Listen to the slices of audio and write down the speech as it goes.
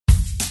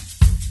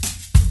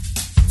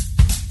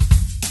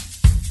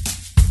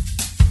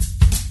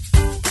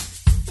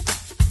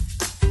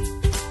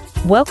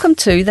Welcome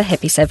to the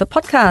Happy Saver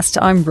podcast.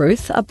 I'm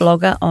Ruth, a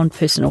blogger on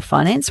personal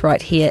finance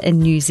right here in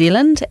New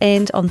Zealand.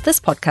 And on this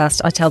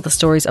podcast, I tell the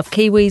stories of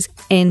Kiwis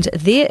and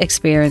their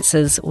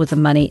experiences with the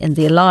money in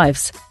their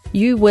lives.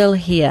 You will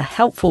hear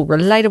helpful,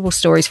 relatable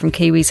stories from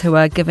Kiwis who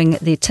are giving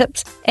their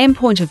tips and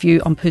point of view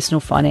on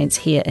personal finance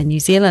here in New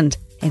Zealand.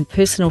 And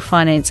personal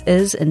finance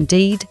is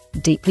indeed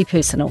deeply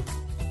personal.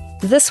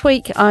 This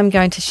week, I'm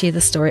going to share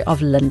the story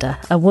of Linda,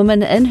 a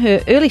woman in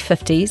her early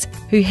 50s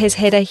who has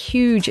had a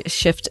huge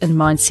shift in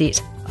mindset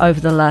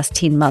over the last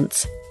 10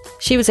 months.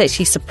 She was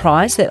actually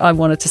surprised that I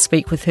wanted to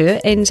speak with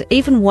her and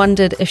even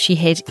wondered if she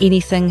had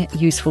anything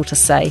useful to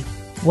say.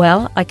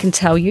 Well, I can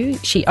tell you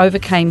she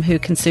overcame her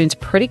concerns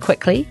pretty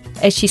quickly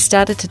as she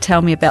started to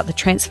tell me about the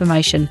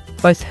transformation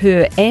both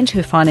her and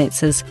her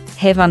finances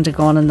have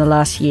undergone in the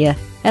last year.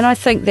 And I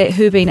think that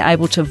her being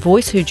able to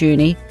voice her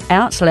journey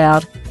out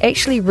loud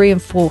actually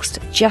reinforced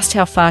just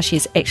how far she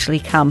has actually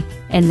come,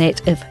 and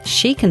that if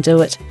she can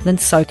do it, then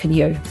so can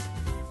you.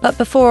 But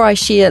before I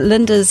share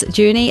Linda's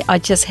journey, I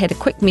just had a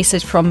quick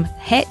message from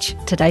Hatch,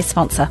 today's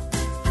sponsor.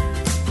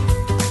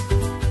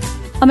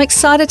 I'm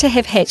excited to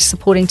have Hatch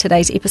supporting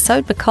today's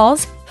episode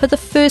because for the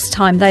first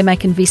time they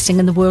make investing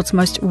in the world's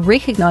most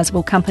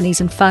recognisable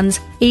companies and funds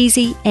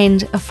easy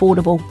and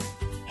affordable.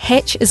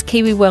 Hatch is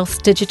Kiwi Wealth's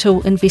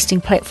digital investing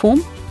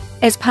platform.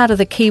 As part of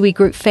the Kiwi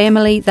Group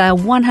family, they are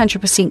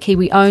 100%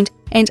 Kiwi owned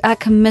and are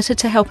committed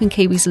to helping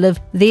Kiwis live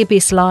their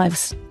best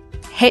lives.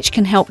 Hatch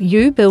can help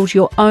you build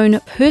your own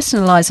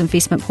personalised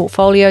investment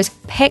portfolios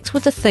packed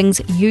with the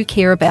things you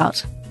care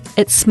about.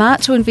 It's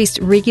smart to invest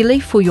regularly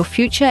for your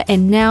future,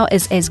 and now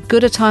is as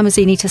good a time as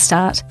any to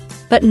start.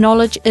 But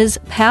knowledge is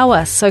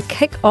power, so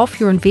kick off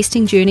your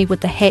investing journey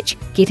with the Hatch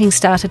Getting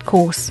Started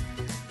course.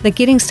 The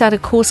Getting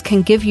Started course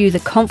can give you the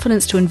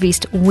confidence to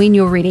invest when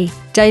you're ready.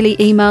 Daily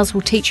emails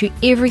will teach you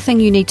everything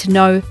you need to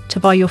know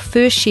to buy your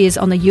first shares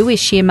on the US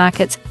share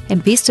markets,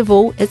 and best of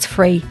all, it's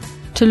free.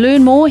 To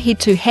learn more, head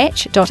to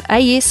hatch.as/The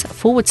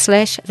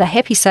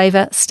Happy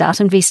Saver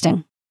Start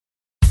Investing.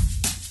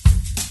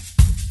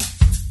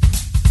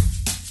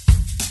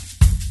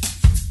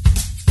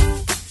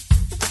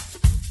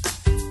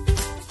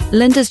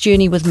 Linda's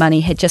journey with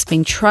money had just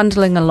been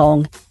trundling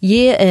along,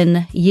 year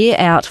in, year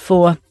out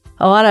for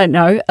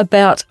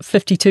about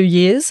 52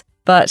 years.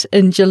 But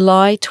in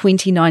July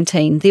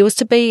 2019, there was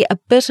to be a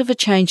bit of a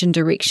change in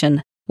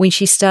direction when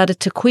she started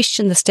to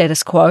question the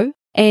status quo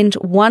and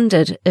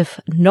wondered if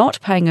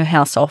not paying her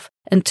house off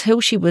until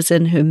she was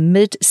in her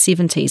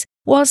mid-70s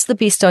was the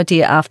best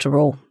idea after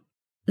all.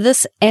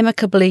 This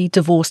amicably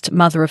divorced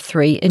mother of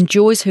three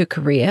enjoys her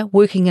career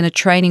working in a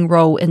training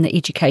role in the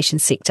education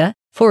sector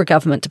for a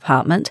government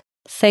department,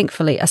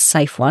 thankfully a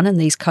safe one in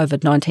these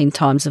COVID-19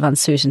 times of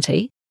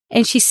uncertainty.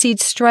 And she said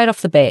straight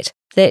off the bat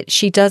that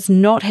she does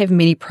not have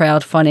many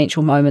proud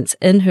financial moments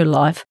in her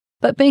life,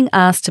 but being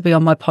asked to be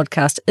on my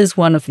podcast is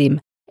one of them.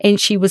 And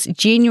she was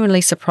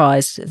genuinely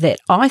surprised that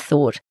I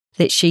thought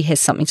that she has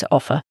something to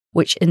offer,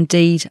 which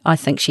indeed I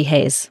think she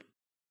has.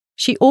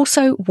 She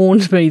also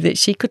warned me that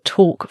she could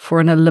talk for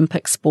an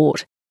Olympic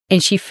sport,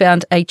 and she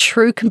found a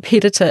true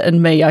competitor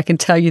in me, I can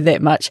tell you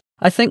that much.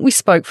 I think we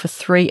spoke for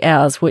 3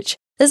 hours, which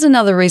is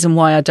another reason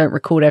why I don't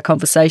record our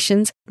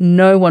conversations.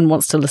 No one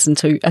wants to listen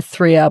to a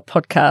 3-hour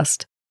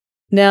podcast.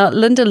 Now,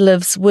 Linda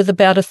lives with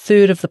about a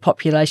third of the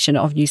population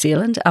of New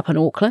Zealand up in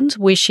Auckland,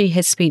 where she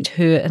has spent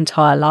her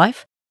entire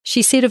life.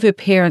 She said of her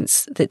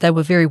parents that they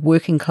were very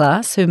working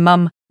class. Her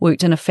mum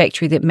worked in a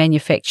factory that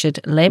manufactured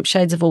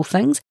lampshades of all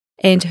things,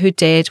 and her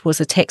dad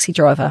was a taxi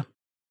driver.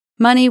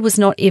 Money was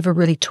not ever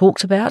really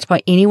talked about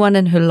by anyone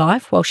in her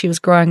life while she was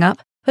growing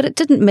up, but it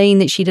didn't mean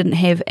that she didn't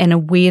have an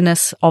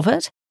awareness of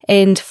it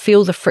and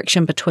feel the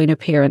friction between her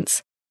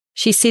parents.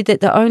 She said that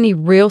the only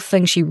real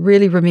thing she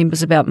really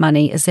remembers about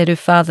money is that her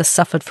father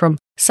suffered from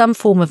some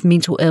form of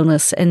mental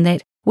illness, and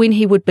that when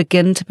he would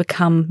begin to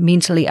become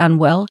mentally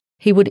unwell,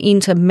 he would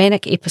enter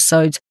manic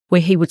episodes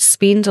where he would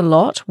spend a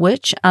lot,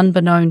 which,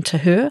 unbeknown to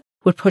her,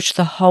 would push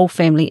the whole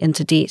family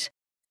into debt.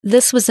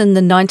 This was in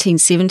the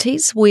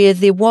 1970s, where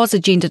there was a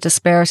gender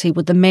disparity,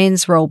 with the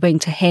man's role being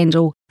to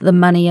handle the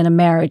money in a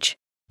marriage.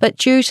 But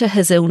due to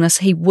his illness,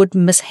 he would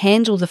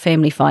mishandle the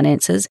family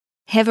finances,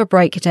 have a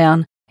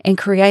breakdown, and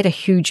create a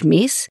huge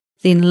mess.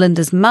 Then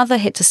Linda's mother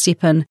had to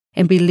step in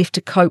and be left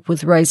to cope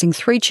with raising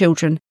 3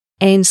 children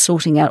and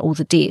sorting out all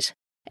the debt.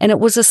 And it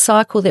was a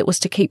cycle that was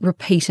to keep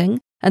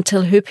repeating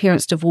until her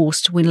parents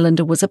divorced when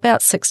Linda was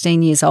about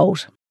 16 years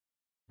old.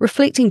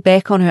 Reflecting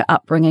back on her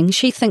upbringing,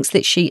 she thinks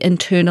that she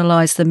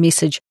internalized the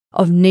message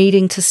of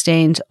needing to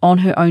stand on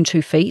her own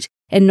 2 feet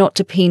and not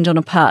depend on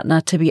a partner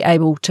to be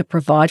able to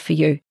provide for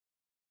you.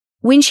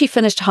 When she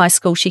finished high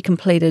school, she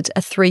completed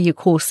a 3-year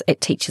course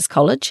at Teachers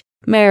College,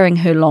 marrying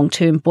her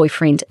long-term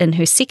boyfriend in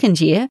her 2nd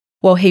year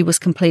while he was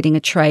completing a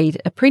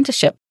trade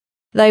apprenticeship.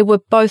 They were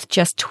both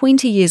just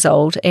 20 years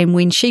old, and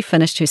when she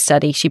finished her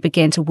study, she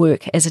began to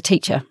work as a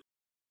teacher.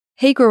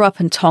 He grew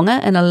up in Tonga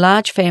in a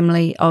large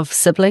family of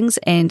siblings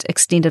and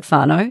extended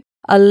whānau,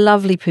 a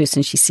lovely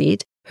person, she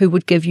said, who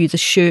would give you the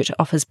shirt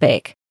off his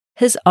back.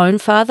 His own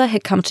father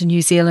had come to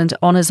New Zealand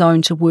on his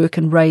own to work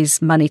and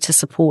raise money to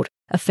support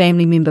a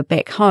family member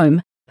back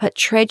home, but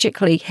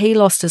tragically he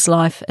lost his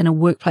life in a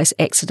workplace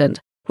accident,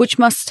 which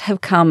must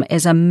have come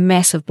as a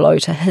massive blow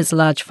to his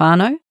large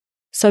whānau.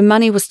 So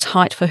money was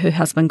tight for her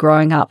husband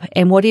growing up,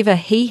 and whatever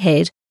he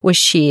had was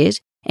shared,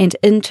 and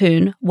in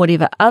turn,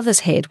 whatever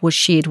others had was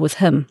shared with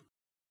him.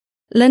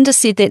 Linda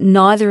said that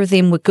neither of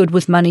them were good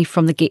with money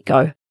from the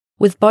get-go.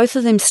 With both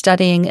of them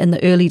studying in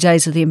the early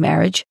days of their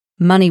marriage,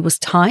 money was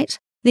tight.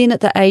 Then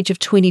at the age of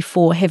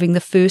 24, having the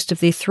first of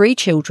their 3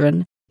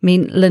 children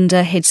meant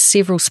Linda had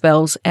several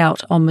spells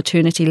out on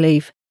maternity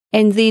leave.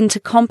 And then to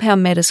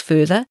compound matters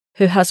further,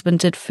 her husband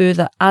did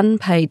further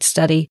unpaid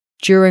study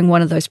during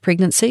one of those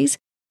pregnancies,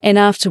 and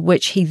after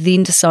which he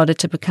then decided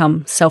to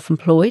become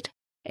self-employed.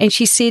 And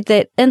she said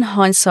that in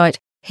hindsight,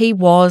 he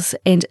was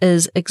and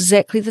is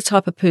exactly the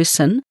type of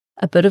person,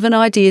 a bit of an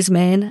ideas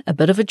man, a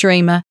bit of a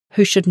dreamer,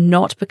 who should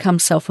not become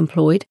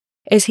self-employed,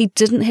 as he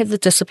didn't have the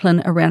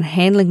discipline around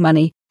handling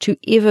money to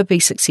ever be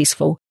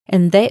successful,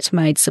 and that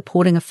made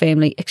supporting a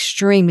family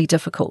extremely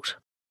difficult.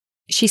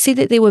 She said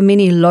that there were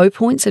many low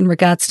points in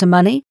regards to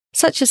money,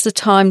 such as the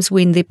times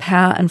when their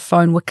power and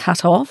phone were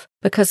cut off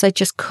because they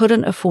just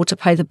couldn't afford to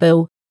pay the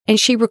bill, and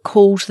she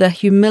recalled the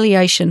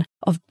humiliation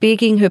of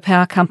begging her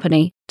power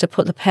company to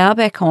put the power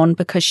back on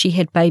because she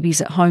had babies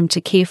at home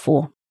to care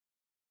for.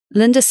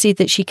 Linda said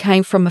that she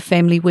came from a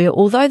family where,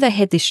 although they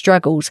had their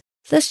struggles,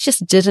 this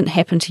just didn't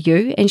happen to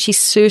you, and she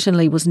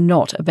certainly was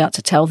not about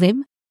to tell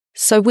them.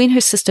 So when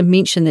her sister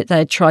mentioned that they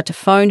had tried to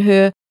phone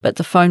her, but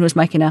the phone was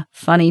making a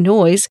funny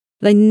noise,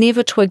 they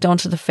never twigged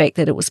onto the fact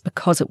that it was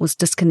because it was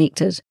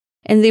disconnected.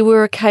 And there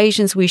were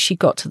occasions where she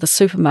got to the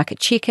supermarket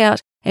checkout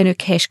and her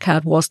cash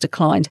card was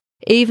declined,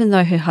 even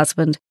though her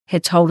husband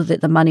had told her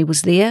that the money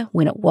was there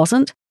when it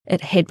wasn't.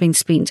 It had been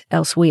spent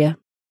elsewhere.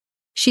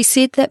 She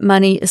said that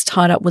money is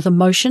tied up with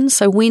emotion,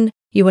 so when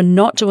you are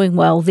not doing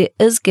well, there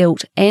is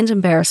guilt and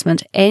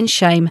embarrassment and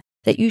shame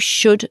that you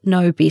should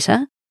know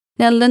better.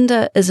 Now,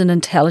 Linda is an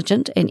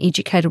intelligent and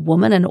educated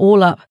woman, and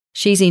all up,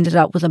 she's ended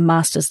up with a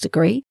master's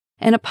degree.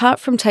 And apart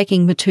from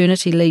taking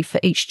maternity leave for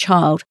each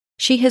child,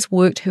 she has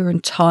worked her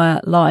entire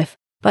life.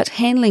 But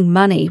handling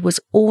money was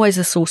always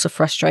a source of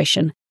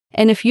frustration.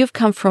 And if you've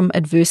come from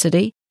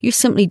adversity, you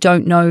simply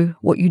don't know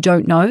what you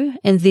don't know,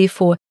 and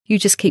therefore you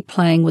just keep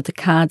playing with the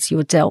cards you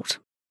are dealt.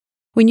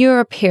 When you're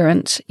a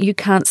parent, you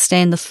can't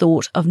stand the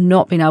thought of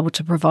not being able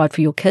to provide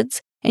for your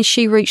kids, and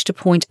she reached a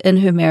point in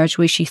her marriage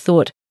where she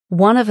thought,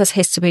 one of us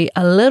has to be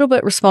a little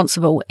bit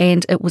responsible,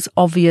 and it was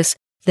obvious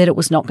that it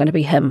was not going to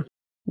be him.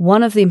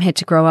 One of them had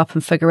to grow up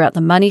and figure out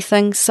the money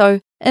thing, so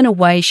in a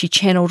way she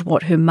channeled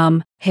what her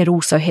mum had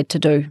also had to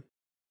do.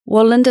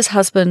 While Linda's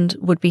husband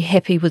would be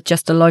happy with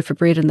just a loaf of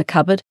bread in the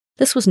cupboard,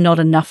 this was not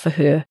enough for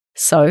her.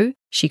 So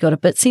she got a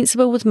bit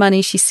sensible with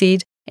money, she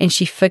said, and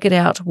she figured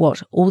out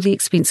what all the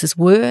expenses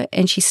were,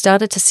 and she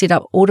started to set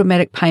up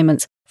automatic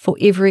payments for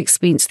every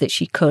expense that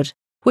she could,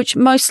 which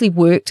mostly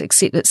worked,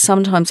 except that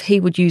sometimes he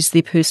would use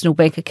their personal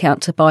bank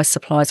account to buy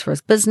supplies for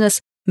his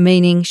business,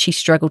 meaning she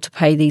struggled to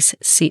pay these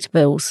set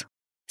bills.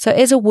 So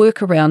as a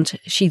workaround,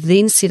 she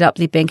then set up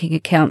their banking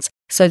accounts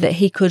so that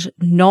he could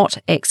not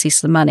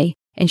access the money,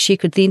 and she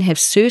could then have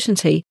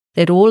certainty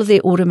that all of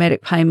their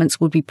automatic payments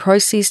would be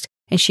processed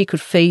and she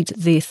could feed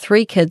their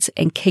 3 kids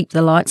and keep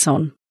the lights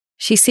on.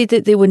 She said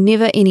that there were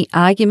never any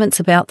arguments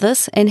about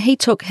this, and he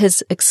took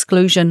his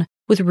exclusion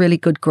with really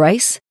good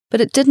grace,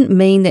 but it didn't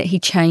mean that he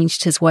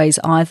changed his ways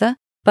either,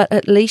 but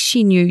at least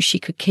she knew she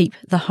could keep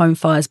the home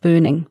fires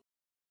burning.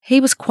 He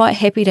was quite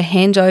happy to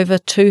hand over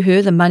to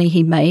her the money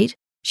he made.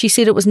 She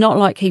said it was not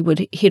like he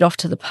would head off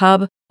to the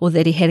pub or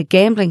that he had a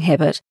gambling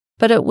habit,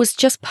 but it was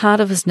just part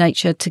of his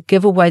nature to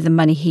give away the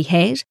money he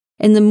had,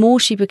 and the more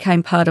she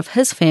became part of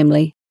his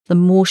family, the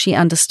more she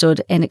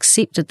understood and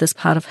accepted this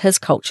part of his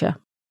culture.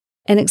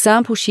 An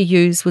example she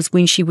used was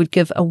when she would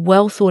give a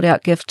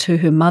well-thought-out gift to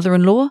her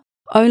mother-in-law,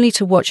 only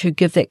to watch her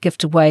give that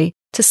gift away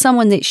to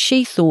someone that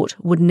she thought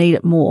would need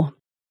it more.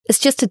 It's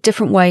just a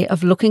different way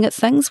of looking at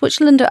things,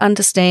 which Linda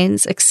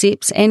understands,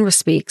 accepts and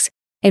respects,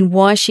 and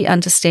why she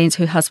understands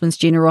her husband's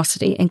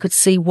generosity and could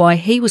see why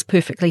he was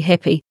perfectly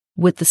happy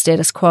with the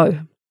status quo.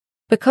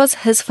 Because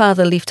his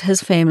father left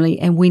his family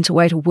and went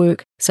away to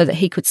work so that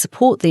he could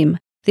support them,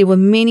 there were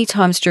many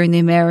times during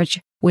their marriage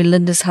where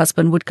Linda's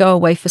husband would go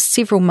away for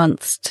several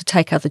months to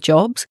take other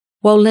jobs,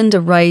 while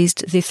Linda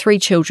raised their 3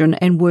 children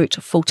and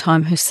worked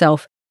full-time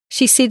herself.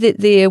 She said that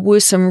there were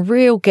some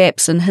real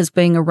gaps in his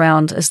being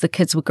around as the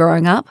kids were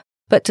growing up,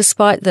 but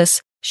despite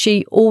this,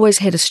 she always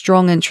had a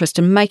strong interest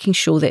in making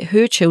sure that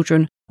her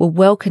children were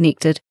well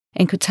connected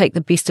and could take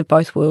the best of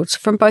both worlds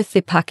from both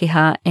their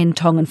Pākehā and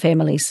Tongan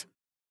families.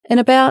 In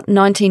about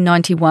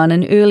 1991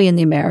 and early in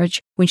their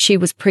marriage, when she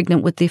was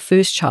pregnant with their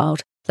first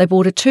child, they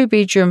bought a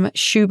 2-bedroom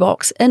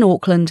shoebox in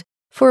Auckland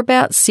for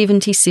about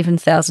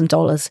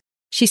 $77,000.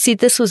 She said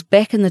this was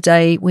back in the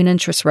day when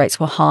interest rates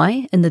were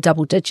high, in the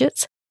double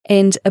digits,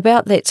 and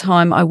about that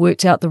time I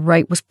worked out the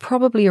rate was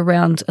probably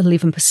around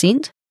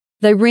 11%.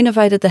 They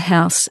renovated the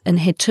house and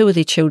had 2 of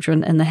their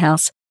children in the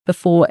house,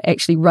 before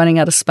actually running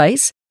out of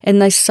space,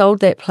 and they sold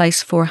that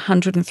place for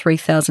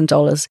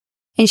 $103,000.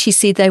 And she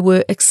said they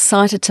were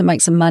excited to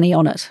make some money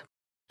on it.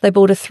 They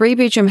bought a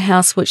 3-bedroom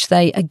house which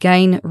they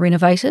again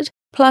renovated,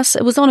 plus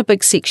it was on a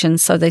big section,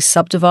 so they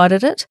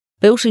subdivided it,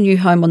 built a new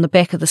home on the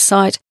back of the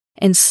site,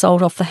 and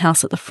sold off the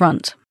house at the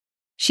front.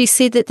 She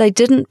said that they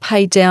didn't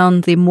pay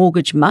down their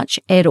mortgage much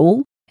at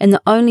all, and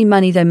the only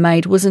money they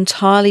made was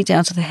entirely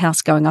down to the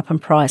house going up in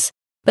price.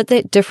 But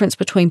that difference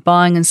between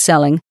buying and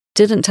selling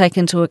didn't take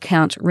into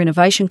account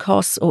renovation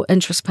costs or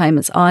interest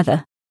payments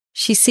either.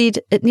 She said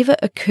it never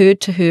occurred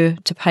to her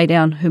to pay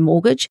down her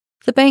mortgage.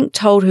 The bank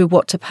told her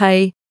what to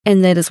pay,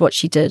 and that is what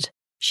she did.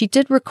 She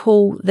did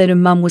recall that her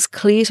mum was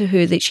clear to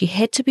her that she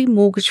had to be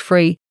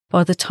mortgage-free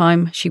by the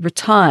time she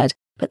retired,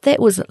 but that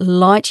was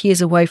light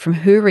years away from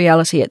her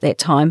reality at that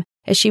time,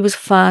 as she was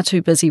far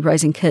too busy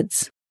raising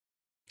kids.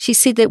 She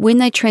said that when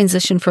they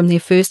transitioned from their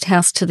first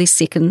house to their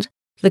second,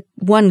 the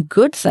one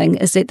good thing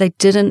is that they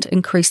didn't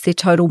increase their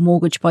total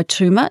mortgage by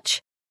too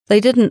much. They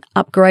didn't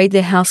upgrade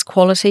their house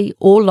quality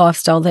or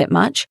lifestyle that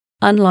much,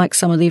 unlike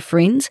some of their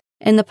friends,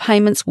 and the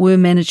payments were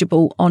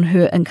manageable on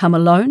her income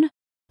alone.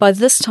 By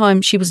this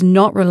time, she was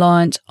not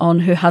reliant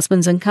on her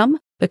husband's income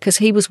because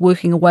he was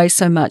working away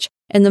so much,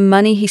 and the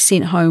money he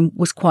sent home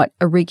was quite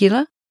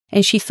irregular,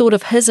 and she thought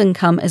of his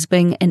income as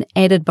being an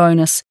added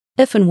bonus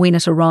if and when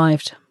it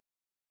arrived.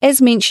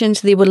 As mentioned,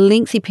 there were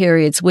lengthy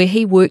periods where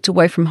he worked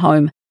away from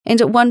home, and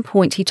at one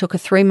point he took a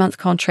 3-month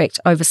contract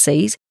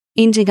overseas,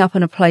 ending up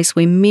in a place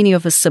where many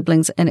of his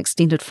siblings and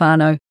extended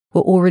whānau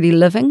were already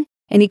living,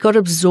 and he got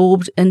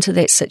absorbed into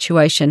that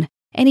situation,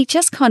 and he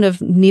just kind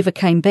of never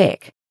came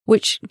back,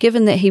 which,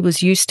 given that he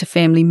was used to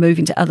family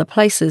moving to other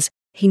places,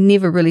 he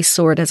never really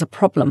saw it as a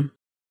problem.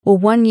 Well,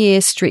 1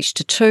 year stretched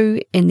to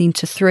 2 and then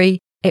to 3,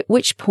 at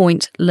which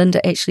point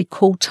Linda actually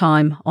called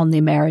time on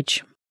their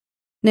marriage.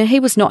 Now,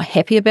 he was not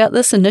happy about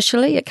this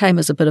initially. It came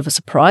as a bit of a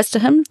surprise to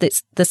him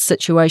that this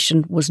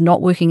situation was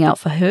not working out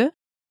for her,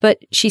 but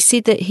she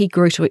said that he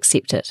grew to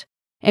accept it.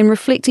 And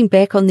reflecting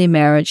back on their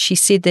marriage, she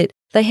said that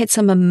they had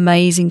some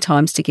amazing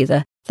times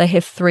together. They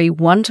have 3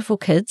 wonderful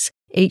kids,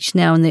 each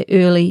now in their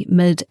early,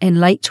 mid and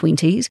late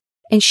 20s,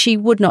 and she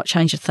would not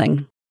change a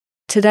thing.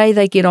 Today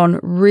they get on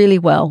really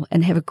well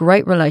and have a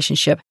great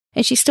relationship,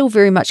 and she still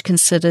very much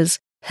considers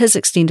his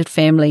extended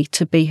family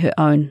to be her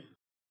own.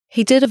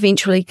 He did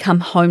eventually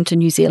come home to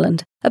New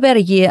Zealand about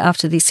a year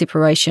after their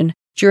separation,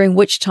 during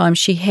which time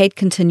she had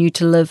continued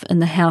to live in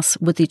the house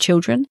with their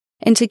children,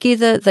 and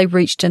together they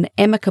reached an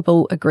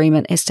amicable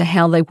agreement as to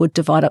how they would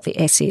divide up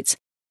the assets.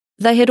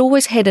 They had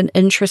always had an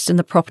interest in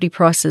the property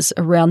prices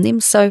around them,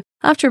 so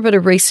after a bit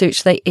of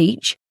research they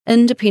each,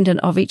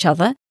 independent of each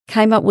other,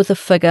 came up with a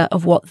figure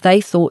of what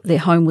they thought their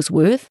home was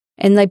worth,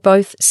 and they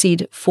both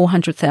said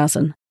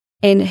 $400,000.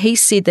 And he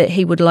said that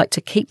he would like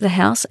to keep the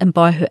house and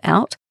buy her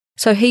out,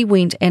 so he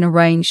went and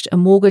arranged a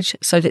mortgage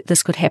so that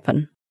this could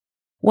happen.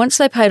 Once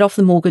they paid off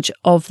the mortgage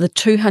of the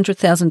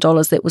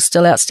 $200,000 that was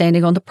still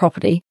outstanding on the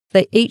property,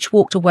 they each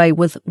walked away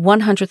with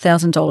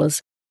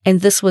 $100,000,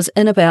 and this was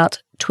in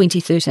about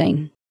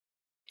 2013.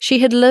 She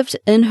had lived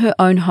in her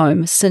own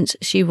home since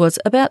she was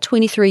about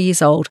 23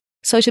 years old,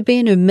 so to be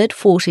in her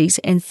mid-40s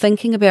and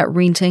thinking about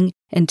renting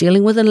and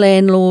dealing with a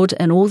landlord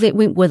and all that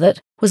went with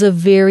it was a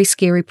very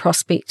scary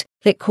prospect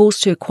that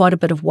caused her quite a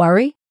bit of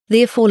worry.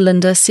 Therefore,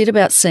 Linda set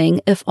about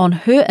seeing if on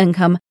her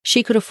income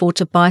she could afford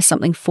to buy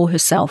something for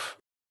herself.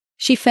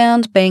 She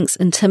found banks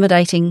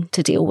intimidating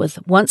to deal with.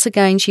 Once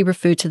again, she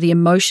referred to the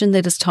emotion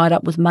that is tied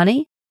up with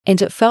money,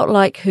 and it felt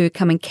like her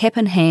coming cap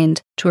in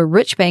hand to a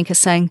rich banker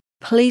saying,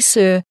 "Please,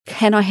 sir,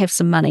 can I have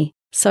some money?"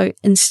 So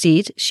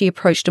instead, she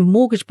approached a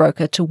mortgage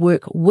broker to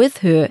work with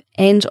her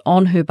and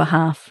on her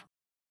behalf.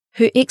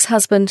 Her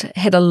ex-husband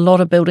had a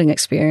lot of building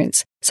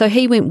experience, so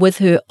he went with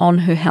her on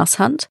her house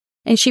hunt,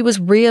 and she was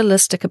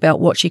realistic about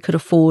what she could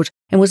afford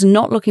and was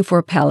not looking for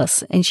a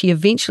palace, and she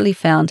eventually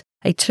found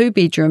a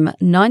 2-bedroom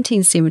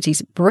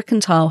 1970s brick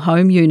and tile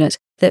home unit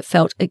that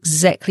felt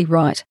exactly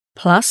right.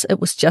 Plus, it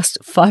was just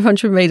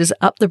 500 metres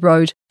up the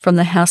road from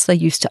the house they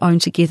used to own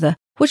together,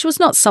 which was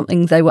not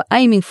something they were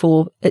aiming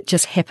for, it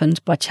just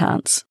happened by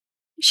chance.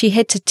 She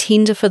had to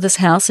tender for this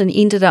house and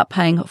ended up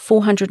paying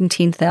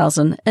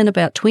 $410,000 in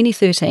about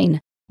 2013,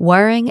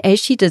 worrying as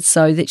she did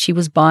so that she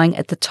was buying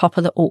at the top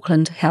of the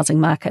Auckland housing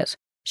market.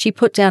 She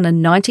put down a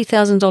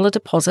 $90,000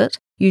 deposit,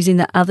 using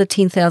the other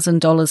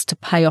 $10,000 to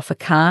pay off a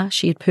car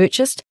she had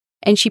purchased,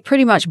 and she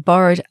pretty much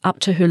borrowed up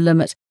to her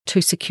limit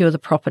to secure the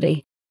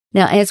property.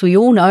 Now, as we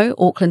all know,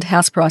 Auckland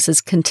house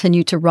prices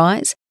continue to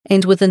rise,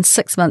 and within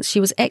 6 months she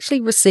was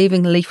actually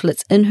receiving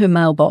leaflets in her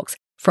mailbox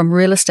from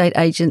real estate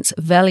agents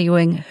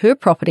valuing her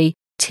property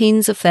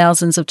tens of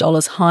thousands of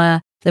dollars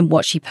higher than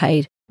what she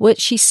paid, which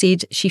she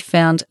said she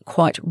found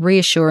quite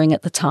reassuring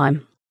at the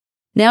time.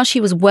 Now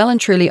she was well and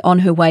truly on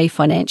her way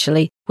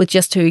financially, with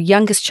just her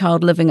youngest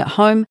child living at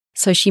home,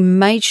 so she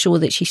made sure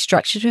that she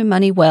structured her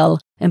money well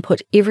and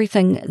put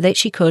everything that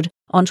she could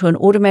onto an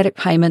automatic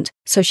payment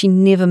so she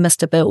never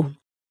missed a bill.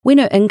 When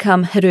her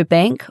income hit her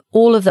bank,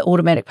 all of the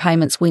automatic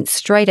payments went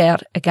straight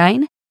out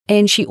again,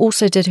 and she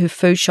also did her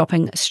food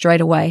shopping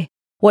straight away.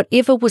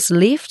 Whatever was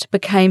left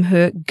became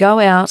her go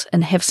out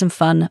and have some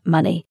fun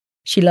money.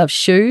 She loved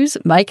shoes,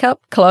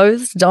 makeup,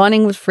 clothes,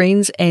 dining with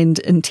friends, and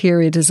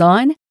interior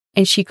design,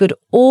 and she could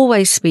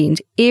always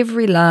spend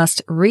every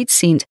last red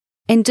cent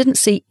and didn't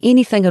see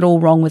anything at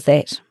all wrong with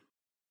that.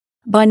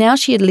 By now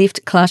she had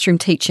left classroom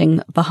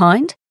teaching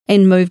behind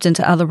and moved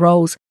into other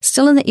roles,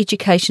 still in the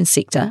education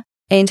sector,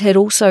 and had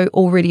also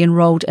already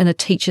enrolled in a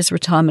teacher's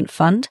retirement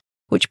fund,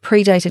 which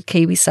predated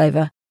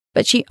KiwiSaver,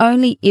 but she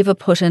only ever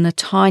put in a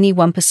tiny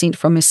 1%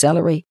 from her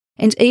salary,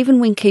 and even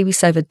when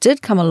KiwiSaver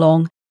did come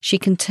along, she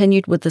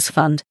continued with this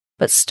fund,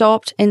 but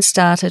stopped and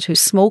started her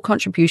small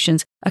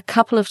contributions a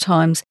couple of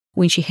times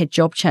when she had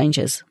job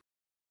changes.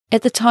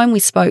 At the time we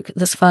spoke,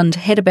 this fund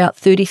had about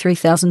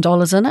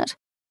 $33,000 in it.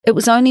 It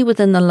was only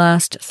within the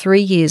last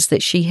 3 years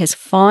that she has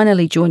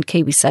finally joined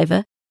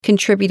KiwiSaver,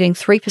 contributing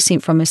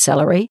 3% from her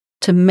salary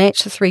to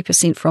match the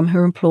 3% from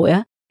her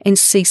employer and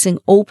ceasing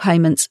all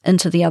payments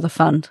into the other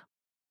fund.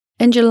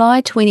 In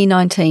July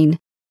 2019,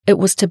 it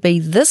was to be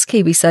this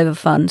KiwiSaver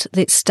fund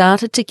that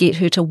started to get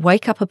her to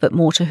wake up a bit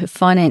more to her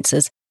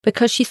finances,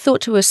 because she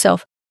thought to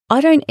herself,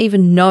 I don't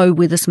even know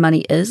where this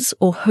money is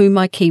or who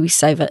my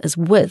KiwiSaver is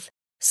with.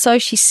 So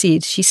she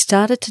said she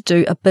started to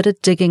do a bit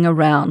of digging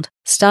around,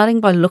 starting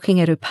by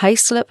looking at her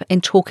payslip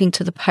and talking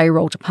to the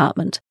payroll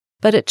department.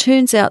 But it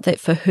turns out that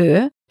for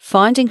her,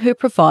 finding her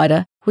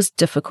provider was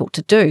difficult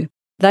to do.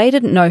 They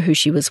didn't know who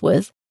she was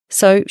with,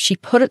 so she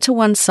put it to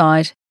one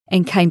side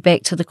and came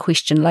back to the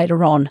question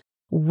later on,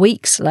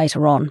 weeks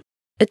later on.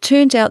 It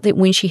turned out that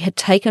when she had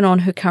taken on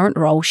her current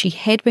role, she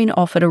had been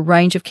offered a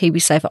range of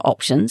KiwiSaver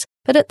options,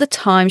 but at the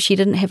time she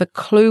didn't have a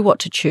clue what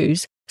to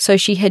choose, so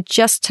she had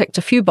just ticked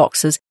a few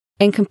boxes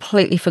and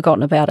completely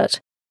forgotten about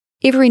it.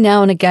 Every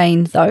now and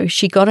again, though,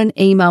 she got an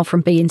email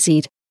from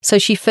BNZ, so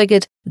she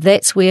figured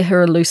that's where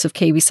her elusive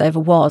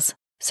KiwiSaver was.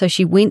 So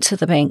she went to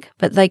the bank,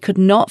 but they could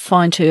not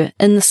find her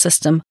in the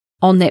system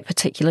on that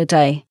particular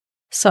day.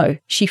 So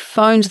she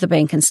phoned the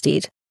bank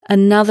instead.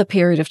 Another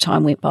period of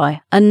time went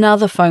by,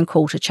 another phone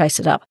call to chase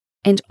it up,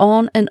 and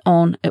on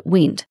it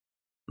went.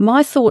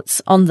 My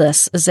thoughts on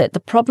this is that the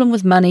problem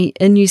with money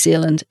in New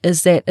Zealand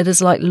is that it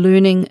is like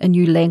learning a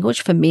new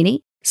language for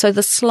many, so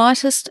the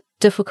slightest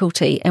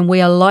difficulty and we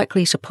are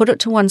likely to put it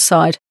to one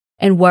side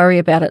and worry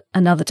about it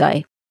another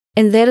day.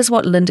 And that is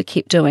what Linda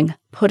kept doing,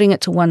 putting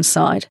it to one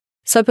side.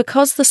 So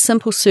because the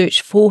simple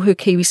search for her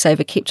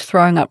KiwiSaver kept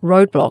throwing up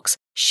roadblocks,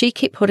 she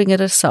kept putting it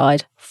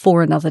aside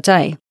for another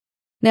day.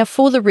 Now,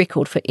 for the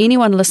record, for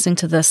anyone listening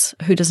to this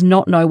who does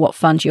not know what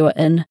fund you are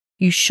in,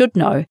 you should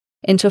know,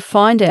 and to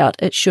find out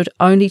it should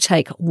only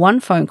take one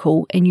phone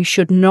call and you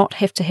should not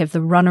have to have the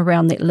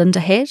runaround that Linda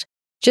had.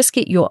 Just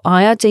get your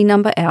IRD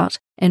number out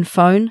and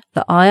phone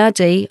the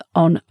IRD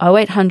on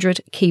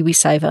 0800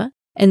 KiwiSaver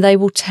and they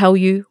will tell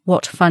you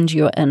what fund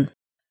you are in.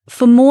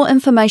 For more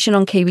information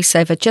on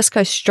KiwiSaver, just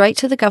go straight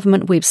to the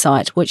government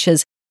website, which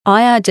is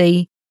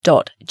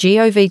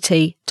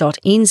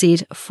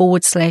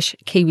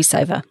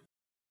ird.govt.nz/KiwiSaver.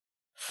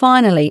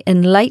 Finally,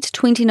 in late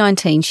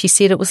 2019, she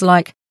said it was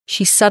like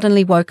she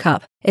suddenly woke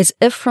up, as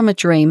if from a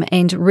dream,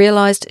 and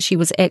realised she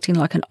was acting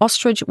like an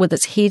ostrich with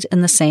its head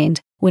in the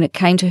sand when it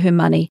came to her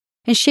money,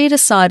 and she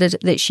decided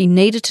that she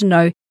needed to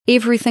know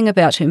everything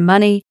about her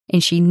money,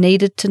 and she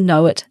needed to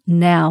know it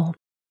now.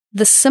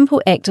 The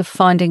simple act of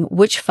finding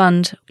which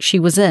fund she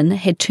was in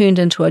had turned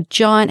into a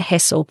giant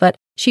hassle, but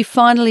she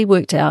finally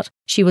worked out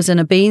she was in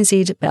a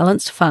BNZ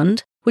balanced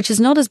fund, which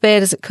is not as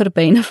bad as it could have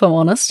been, if I'm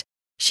honest.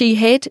 She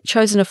had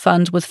chosen a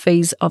fund with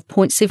fees of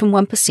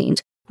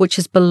 0.71%, which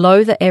is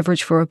below the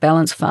average for a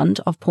balanced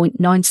fund of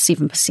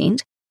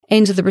 0.97%,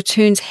 and the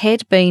returns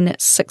had been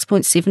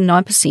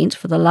 6.79%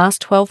 for the last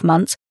 12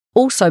 months,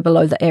 also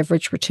below the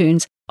average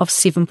returns of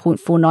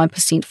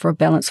 7.49% for a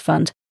balanced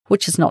fund,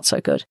 which is not so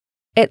good.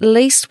 At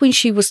least when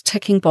she was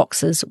ticking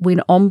boxes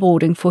when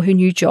onboarding for her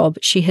new job,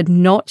 she had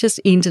not just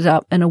ended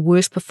up in a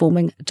worse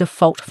performing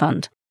default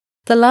fund.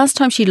 The last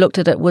time she looked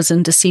at it was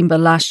in December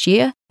last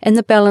year, and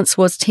the balance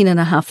was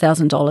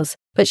 $10,500.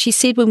 But she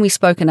said when we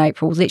spoke in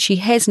April that she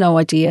has no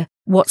idea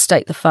what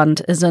state the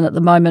fund is in at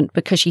the moment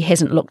because she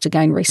hasn't looked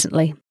again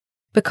recently.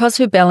 Because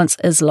her balance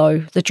is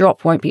low, the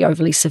drop won't be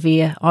overly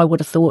severe, I would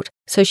have thought,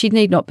 so she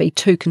need not be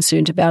too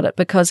concerned about it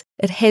because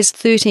it has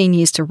 13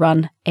 years to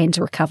run and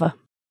to recover.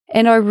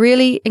 And I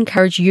really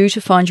encourage you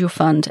to find your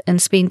fund and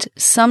spend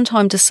some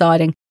time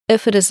deciding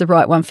if it is the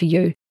right one for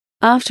you.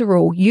 After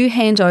all, you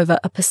hand over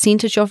a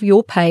percentage of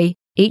your pay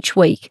each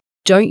week.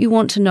 Don't you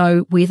want to know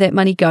where that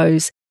money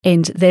goes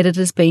and that it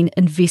has been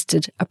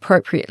invested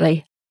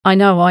appropriately? I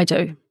know I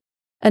do.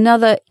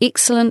 Another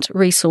excellent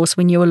resource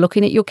when you are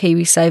looking at your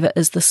KiwiSaver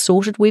is the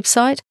Sorted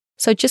website.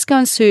 So just go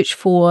and search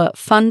for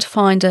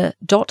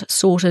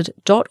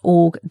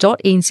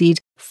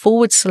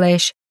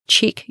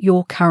fundfinder.sorted.org.nz/check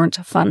your current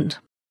fund.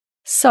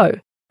 So,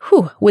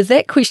 with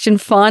that question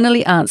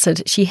finally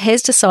answered, she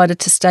has decided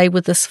to stay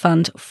with this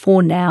fund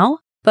for now,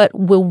 but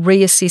will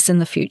reassess in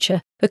the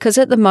future, because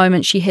at the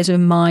moment she has her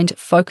mind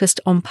focused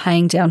on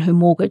paying down her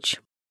mortgage.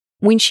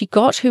 When she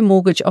got her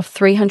mortgage of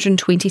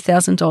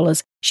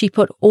 $320,000, she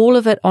put all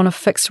of it on a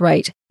fixed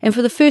rate and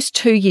for the first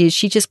 2 years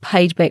she just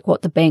paid back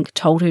what the bank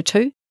told her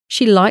to.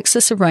 She likes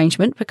this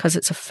arrangement because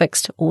it's a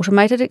fixed,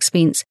 automated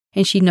expense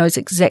and she knows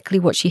exactly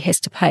what she has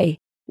to pay.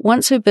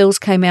 Once her bills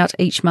came out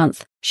each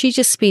month, she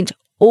just spent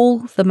all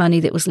the money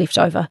that was left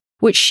over,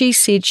 which she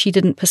said she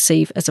didn't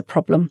perceive as a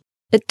problem.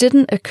 It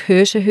didn't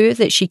occur to her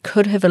that she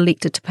could have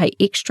elected to pay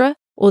extra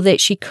or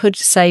that she could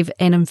save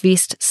and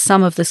invest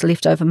some of this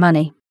leftover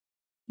money.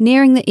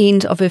 Nearing the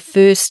end of her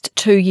first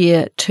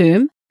 2-year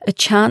term, a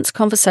chance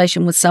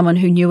conversation with someone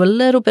who knew a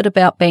little bit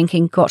about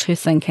banking got her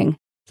thinking.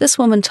 This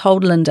woman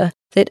told Linda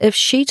that if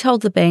she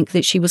told the bank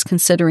that she was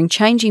considering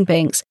changing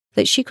banks,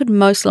 that she could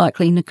most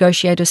likely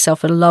negotiate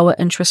herself a lower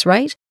interest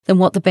rate than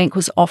what the bank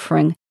was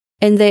offering,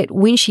 and that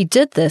when she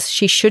did this,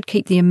 she should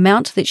keep the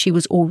amount that she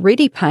was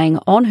already paying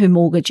on her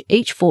mortgage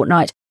each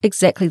fortnight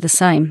exactly the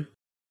same.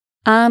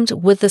 Armed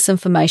with this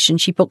information,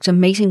 she booked a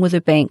meeting with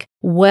her bank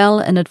well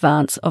in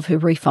advance of her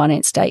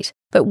refinance date.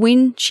 But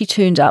when she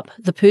turned up,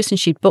 the person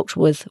she'd booked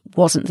with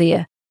wasn't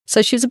there.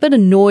 So she was a bit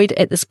annoyed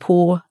at this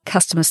poor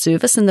customer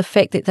service and the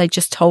fact that they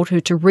just told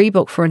her to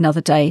rebook for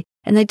another day,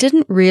 and they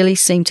didn't really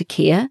seem to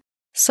care.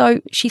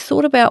 So she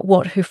thought about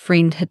what her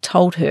friend had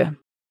told her.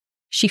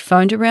 She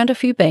phoned around a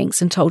few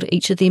banks and told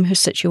each of them her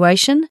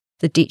situation,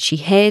 the debt she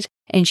had,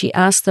 and she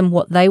asked them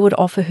what they would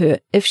offer her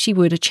if she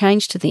were to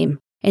change to them.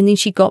 And then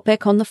she got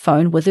back on the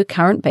phone with her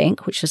current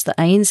bank, which is the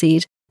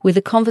ANZ, where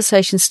the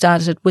conversation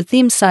started with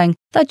them saying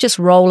they'd just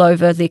roll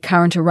over their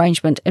current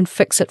arrangement and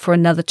fix it for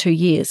another 2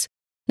 years.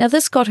 Now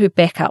this got her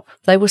back up.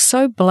 They were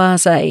so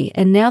blasé,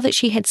 and now that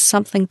she had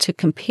something to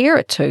compare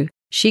it to,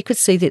 she could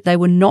see that they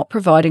were not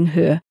providing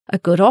her a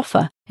good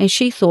offer, and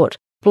she thought,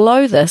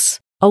 blow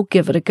this, I'll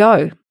give it a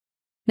go.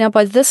 Now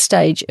by this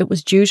stage, it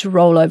was due to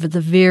roll over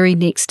the very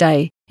next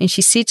day, and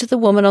she said to the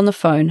woman on the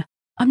phone,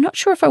 I'm not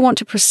sure if I want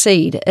to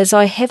proceed as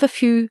I have a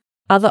few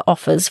other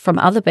offers from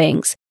other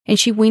banks, and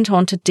she went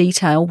on to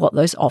detail what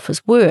those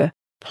offers were.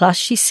 Plus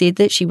she said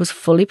that she was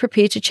fully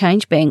prepared to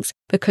change banks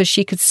because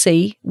she could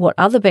see what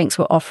other banks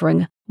were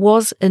offering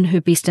was in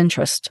her best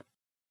interest.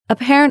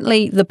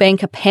 Apparently the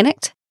banker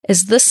panicked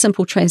as this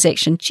simple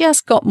transaction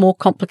just got more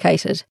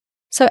complicated.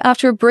 So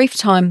after a brief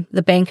time,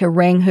 the banker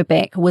rang her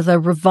back with a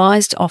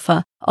revised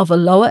offer of a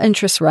lower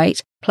interest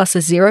rate plus a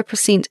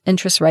 0%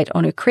 interest rate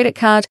on her credit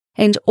card,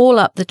 and all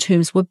up the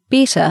terms were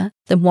better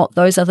than what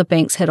those other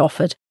banks had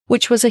offered,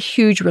 which was a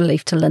huge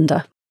relief to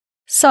Linda.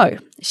 So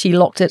she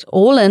locked it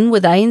all in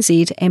with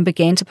ANZ and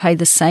began to pay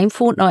the same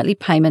fortnightly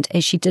payment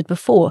as she did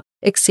before,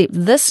 except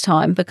this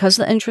time, because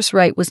the interest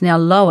rate was now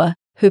lower,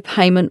 her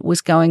payment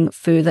was going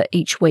further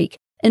each week.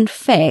 In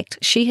fact,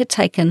 she had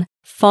taken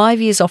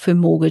 5 years off her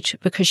mortgage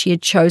because she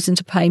had chosen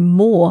to pay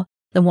more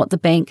than what the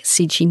bank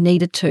said she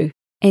needed to.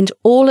 And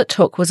all it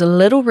took was a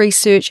little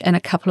research and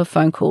a couple of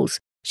phone calls.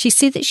 She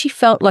said that she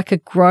felt like a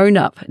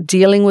grown-up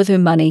dealing with her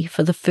money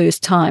for the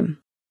first time.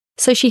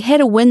 So she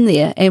had a win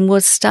there and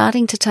was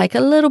starting to take a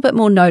little bit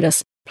more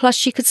notice. Plus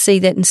she could see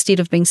that instead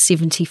of being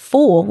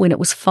 74 when it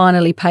was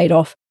finally paid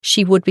off,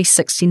 she would be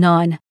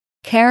 69.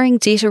 Carrying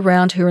debt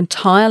around her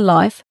entire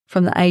life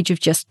from the age of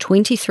just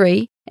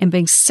 23 and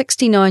being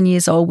 69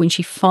 years old when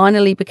she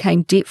finally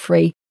became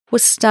debt-free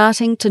was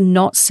starting to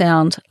not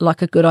sound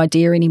like a good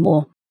idea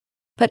anymore.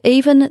 But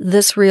even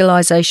this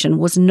realization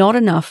was not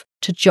enough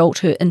to jolt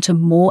her into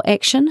more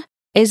action.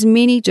 As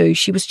many do,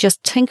 she was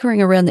just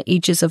tinkering around the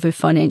edges of her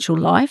financial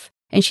life,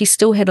 and she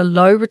still had a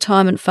low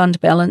retirement fund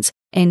balance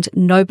and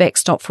no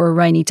backstop for a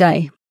rainy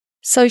day.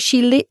 So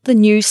she let the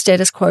new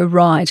status quo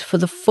ride for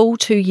the full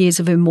 2 years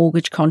of her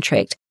mortgage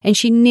contract, and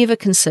she never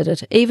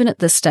considered, even at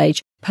this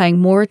stage, paying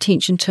more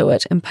attention to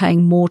it and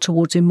paying more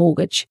towards her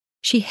mortgage.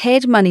 She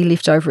had money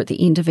left over at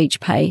the end of each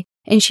pay,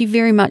 and she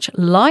very much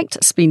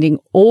liked spending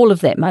all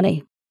of that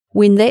money.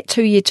 When that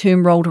 2-year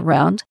term rolled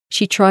around,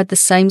 she tried the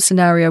same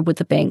scenario with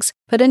the banks,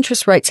 but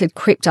interest rates had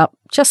crept up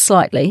just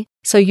slightly,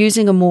 so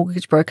using a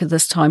mortgage broker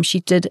this time,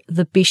 she did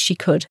the best she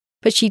could.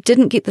 But she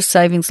didn't get the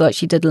savings like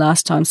she did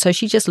last time, so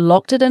she just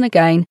locked it in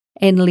again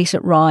and let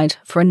it ride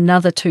for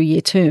another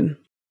 2-year term.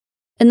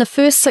 In the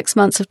first 6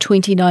 months of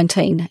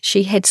 2019,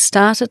 she had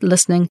started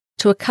listening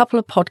to a couple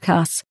of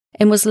podcasts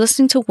and was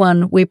listening to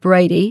one where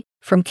Brady,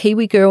 from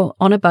Kiwi Girl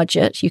on a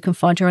Budget, you can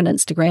find her on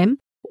Instagram,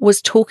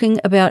 was talking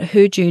about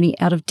her journey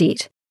out of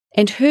debt.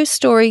 And her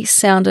story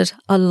sounded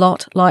a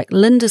lot like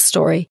Linda's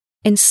story,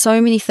 and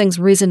so many things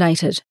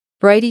resonated.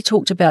 Brady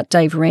talked about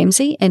Dave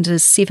Ramsey and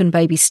his 7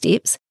 baby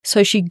steps,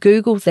 so she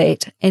Googled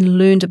that and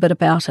learned a bit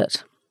about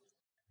it.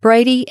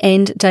 Brady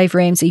and Dave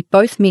Ramsey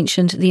both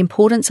mentioned the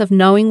importance of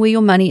knowing where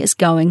your money is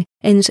going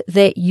and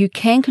that you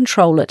can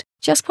control it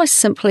just by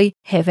simply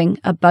having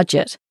a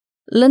budget.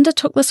 Linda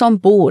took this on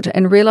board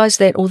and realised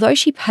that although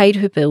she paid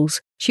her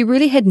bills, she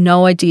really had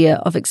no idea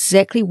of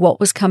exactly what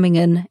was coming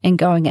in and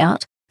going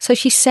out, so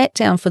she sat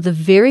down for the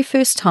very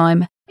first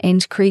time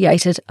and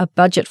created a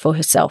budget for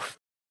herself.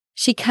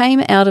 She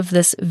came out of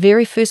this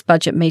very first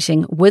budget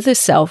meeting with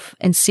herself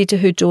and said to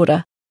her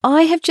daughter,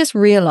 I have just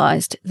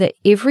realised that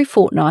every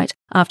fortnight,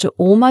 after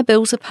all my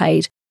bills are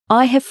paid,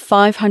 I have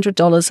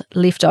 $500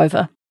 left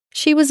over.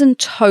 She was in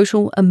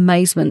total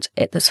amazement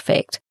at this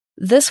fact.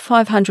 This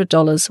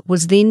 $500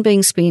 was then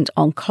being spent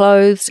on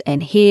clothes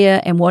and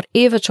hair and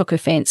whatever took her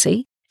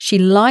fancy. She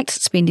liked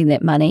spending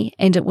that money,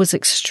 and it was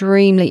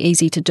extremely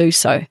easy to do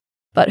so.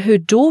 But her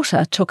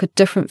daughter took a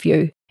different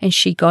view, and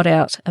she got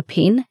out a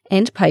pen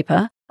and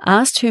paper,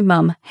 asked her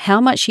mum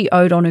how much she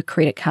owed on her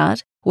credit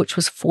card, which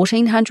was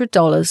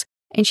 $1,400,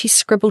 and she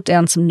scribbled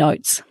down some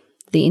notes.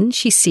 Then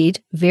she said,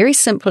 very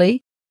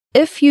simply,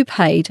 if you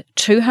paid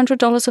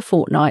 $200 a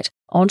fortnight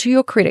onto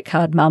your credit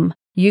card, Mum,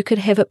 you could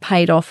have it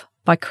paid off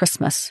by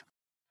Christmas.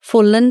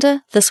 For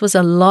Linda, this was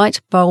a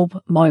light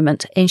bulb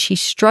moment, and she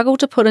struggled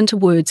to put into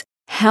words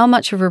how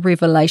much of a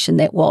revelation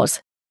that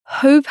was.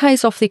 Who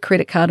pays off their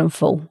credit card in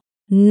full?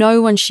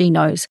 No one she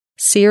knows.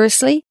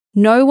 Seriously,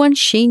 no one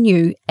she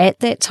knew at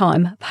that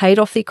time paid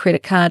off their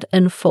credit card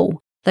in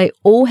full. They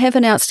all have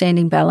an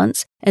outstanding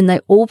balance, and they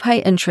all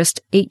pay interest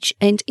each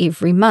and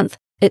every month.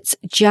 It's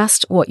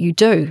just what you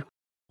do.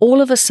 All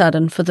of a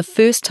sudden, for the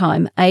first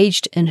time,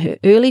 aged in her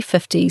early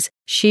 50s,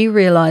 she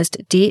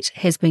realised debt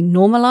has been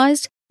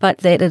normalised, but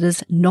that it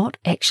is not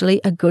actually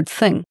a good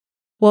thing.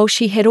 While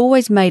she had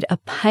always made a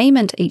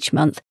payment each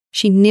month,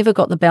 she never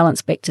got the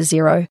balance back to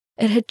zero.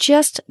 It had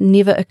just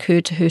never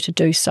occurred to her to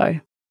do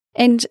so.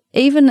 And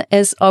even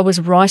as I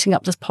was writing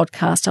up this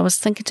podcast, I was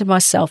thinking to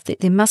myself that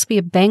there must be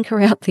a banker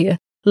out there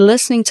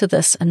listening to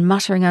this and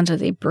muttering under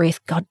their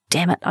breath, God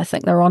damn it, I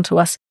think they're onto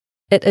us.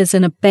 It is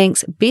in a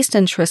bank's best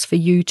interest for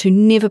you to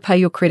never pay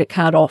your credit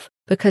card off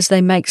because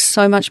they make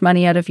so much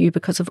money out of you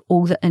because of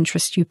all the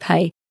interest you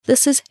pay.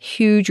 This is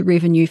huge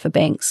revenue for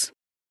banks.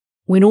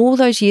 When all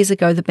those years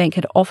ago the bank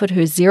had offered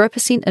her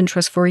 0%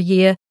 interest for a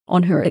year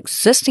on her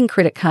existing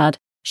credit card,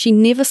 she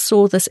never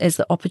saw this as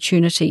the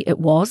opportunity it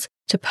was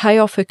to pay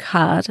off her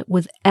card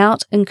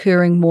without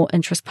incurring more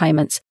interest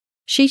payments.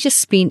 She just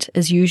spent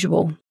as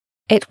usual.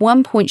 At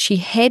one point, she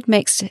had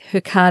maxed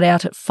her card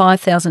out at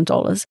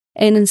 $5,000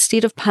 and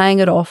instead of paying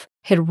it off,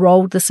 had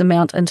rolled this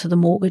amount into the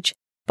mortgage.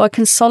 By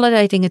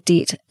consolidating a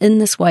debt in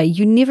this way,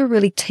 you never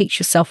really teach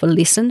yourself a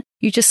lesson,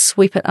 you just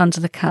sweep it under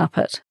the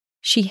carpet.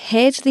 She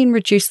had then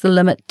reduced the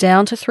limit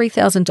down to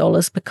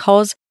 $3,000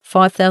 because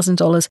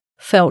 $5,000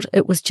 felt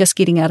it was just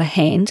getting out of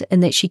hand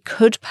and that she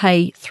could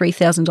pay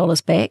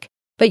 $3,000 back.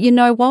 But you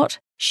know what?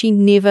 She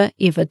never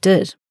ever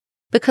did.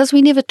 Because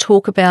we never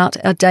talk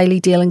about our daily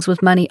dealings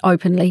with money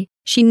openly,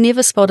 she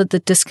never spotted the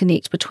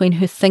disconnect between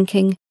her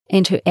thinking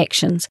and her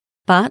actions.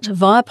 But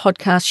via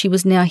podcast, she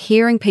was now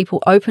hearing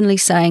people openly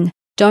saying,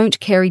 don't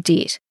carry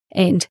debt,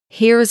 and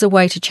here is a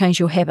way to change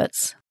your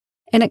habits.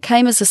 And it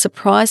came as a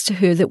surprise to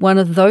her that one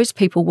of those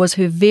people was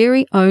her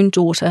very own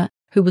daughter,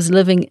 who was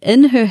living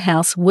in her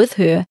house with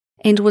her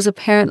and was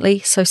apparently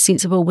so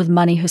sensible with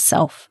money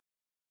herself.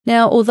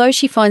 Now, although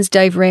she finds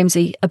Dave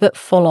Ramsey a bit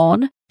full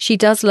on, she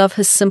does love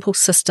his simple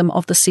system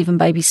of the 7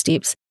 baby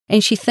steps,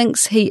 and she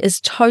thinks he is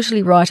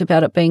totally right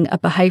about it being a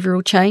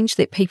behavioural change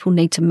that people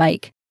need to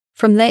make.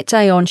 From that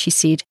day on, she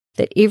said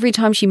that every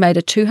time she made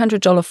a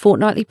 $200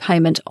 fortnightly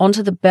payment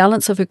onto the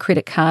balance of her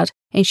credit card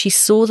and she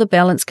saw the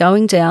balance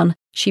going down,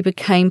 she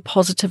became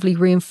positively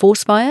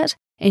reinforced by it,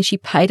 and she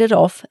paid it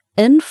off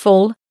in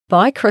full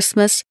by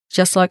Christmas,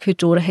 just like her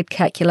daughter had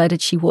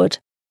calculated she would.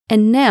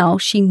 And now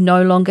she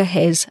no longer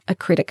has a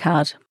credit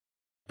card.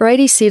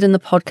 Brady said in the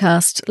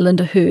podcast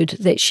Linda heard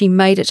that she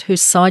made it her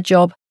side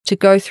job to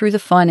go through the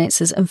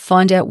finances and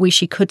find out where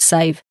she could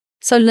save,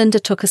 so Linda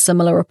took a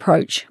similar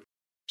approach.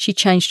 She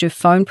changed her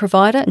phone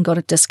provider and got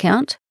a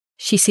discount.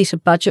 She set a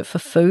budget for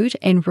food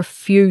and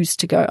refused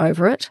to go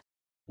over it.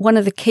 One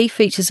of the key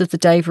features of the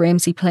Dave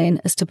Ramsey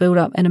plan is to build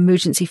up an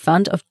emergency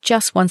fund of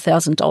just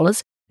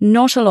 $1,000.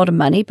 Not a lot of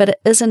money, but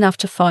it is enough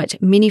to fight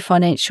many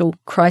financial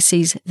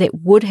crises that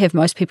would have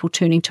most people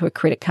turning to a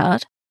credit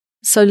card.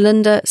 So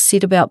Linda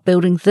set about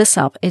building this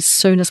up as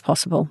soon as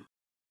possible.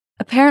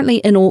 Apparently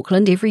in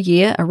Auckland every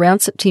year around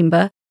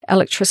September,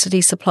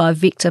 electricity supplier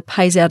Vector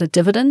pays out a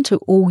dividend to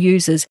all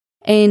users,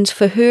 and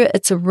for her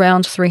it's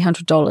around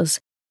 $300.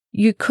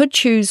 You could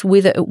choose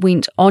whether it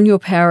went on your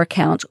power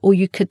account or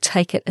you could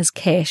take it as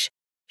cash.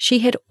 She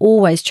had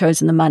always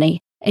chosen the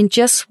money and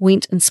just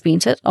went and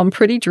spent it on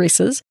pretty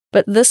dresses,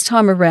 but this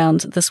time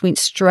around this went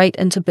straight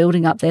into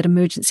building up that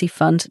emergency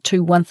fund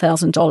to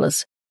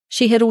 $1,000.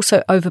 She had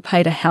also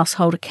overpaid a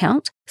household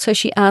account, so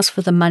she asked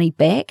for the money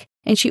back,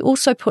 and she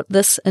also put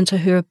this into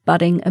her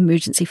budding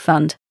emergency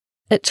fund.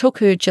 It took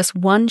her just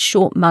one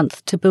short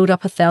month to build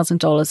up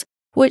 $1,000,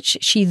 which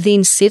she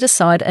then set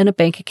aside in a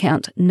bank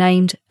account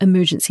named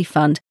Emergency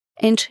Fund,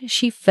 and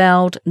she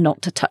vowed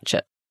not to touch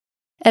it.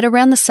 At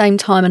around the same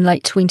time in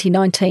late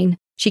 2019,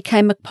 she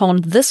came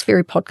upon this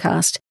very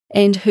podcast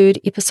and heard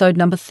episode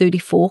number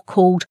 34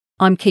 called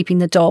I'm Keeping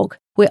the Dog,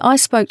 where I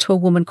spoke to a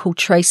woman called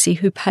Tracy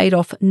who paid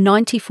off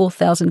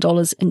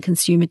 $94,000 in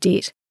consumer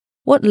debt.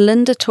 What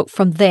Linda took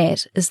from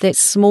that is that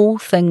small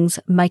things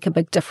make a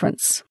big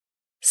difference.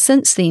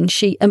 Since then,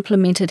 she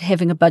implemented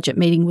having a budget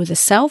meeting with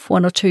herself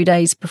 1 or 2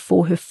 days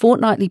before her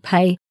fortnightly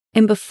pay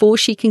and before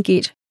she can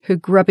get her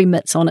grubby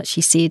mitts on it,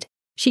 she said.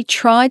 She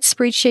tried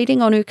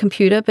spreadsheeting on her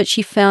computer, but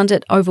she found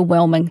it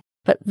overwhelming.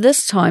 But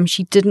this time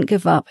she didn't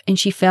give up and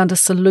she found a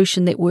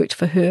solution that worked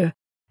for her.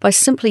 By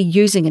simply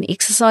using an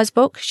exercise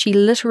book, she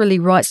literally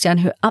writes down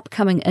her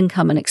upcoming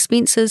income and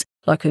expenses,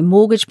 like her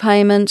mortgage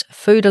payment,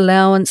 food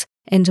allowance,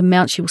 and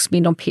amount she will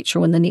spend on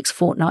petrol in the next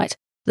fortnight.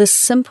 This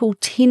simple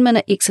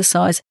 10-minute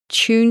exercise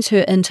tunes her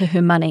into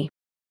her money.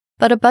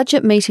 But a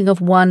budget meeting of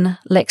one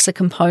lacks a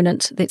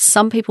component that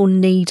some people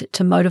need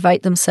to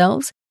motivate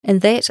themselves,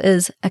 and that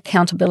is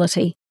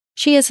accountability.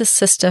 She is a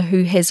sister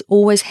who has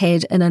always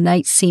had an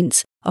innate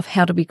sense of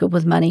how to be good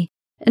with money.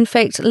 In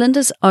fact,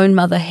 Linda's own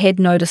mother had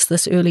noticed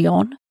this early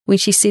on when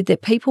she said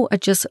that people are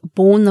just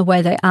born the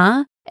way they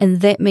are,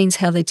 and that means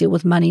how they deal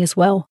with money as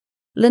well.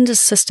 Linda's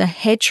sister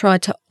had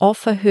tried to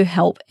offer her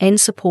help and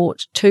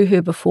support to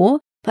her before,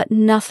 but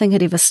nothing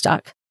had ever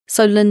stuck.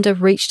 So Linda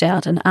reached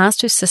out and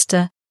asked her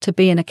sister to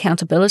be an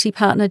accountability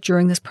partner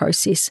during this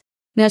process.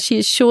 Now, she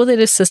is sure that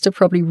her sister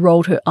probably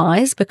rolled her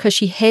eyes because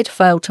she had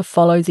failed to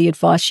follow the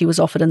advice she was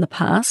offered in the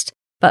past,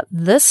 but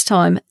this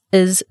time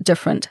is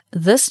different.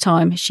 This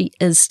time she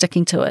is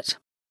sticking to it.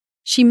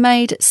 She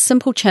made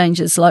simple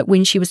changes, like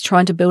when she was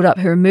trying to build up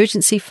her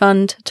emergency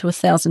fund to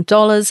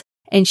 $1,000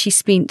 and she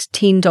spent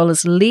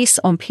 $10 less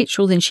on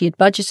petrol than she had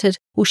budgeted,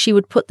 well, she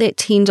would put that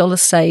 $10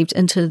 saved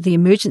into the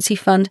emergency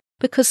fund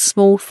because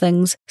small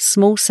things,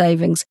 small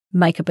savings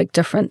make a big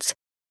difference.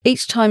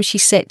 Each time she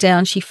sat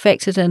down, she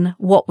factored in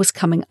what was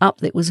coming up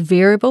that was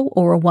variable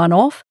or a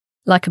one-off,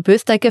 like a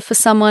birthday gift for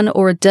someone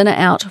or a dinner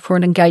out for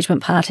an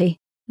engagement party.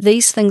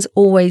 These things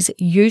always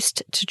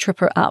used to trip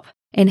her up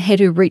and had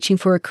her reaching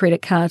for a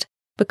credit card.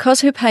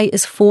 Because her pay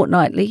is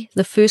fortnightly,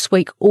 the first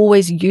week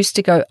always used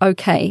to go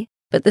okay,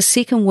 but the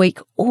second week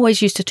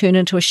always used to turn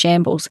into a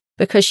shambles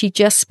because she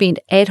just spent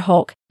ad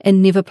hoc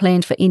and never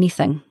planned for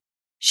anything.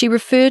 She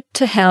referred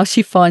to how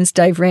she finds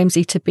Dave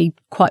Ramsey to be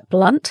quite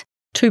blunt,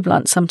 too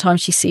blunt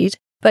sometimes, she said,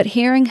 but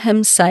hearing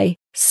him say,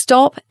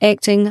 "Stop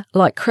acting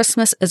like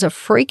Christmas is a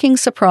freaking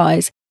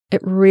surprise,"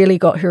 it really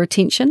got her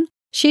attention.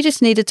 She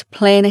just needed to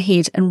plan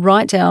ahead and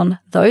write down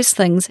those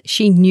things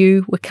she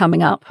knew were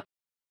coming up.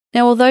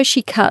 Now, although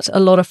she cut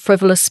a lot of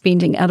frivolous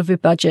spending out of her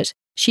budget,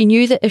 she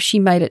knew that if she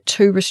made it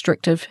too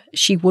restrictive,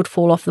 she would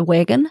fall off the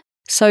wagon.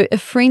 So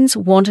if friends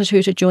wanted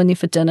her to join them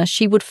for dinner,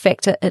 she would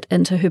factor it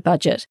into her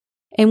budget.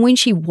 And when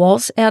she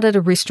was out at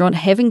a restaurant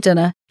having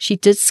dinner, she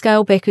did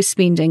scale back her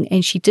spending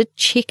and she did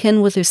check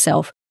in with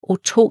herself or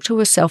talk to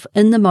herself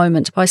in the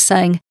moment by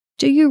saying,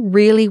 "Do you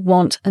really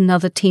want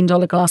another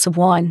 $10 glass of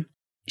wine?"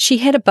 She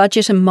had a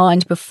budget in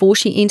mind before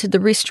she entered the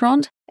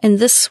restaurant, and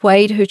this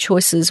swayed her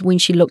choices when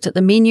she looked at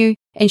the menu,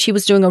 and she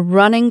was doing a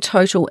running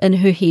total in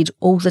her head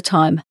all the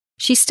time.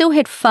 She still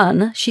had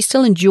fun, she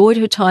still enjoyed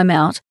her time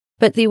out,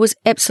 but there was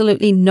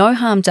absolutely no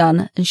harm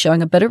done in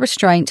showing a bit of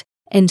restraint,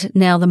 and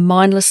now the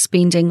mindless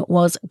spending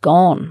was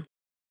gone.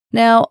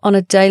 Now, on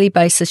a daily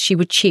basis, she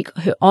would check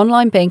her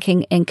online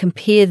banking and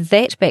compare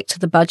that back to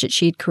the budget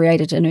she had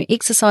created in her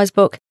exercise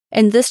book,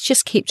 and this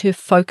just kept her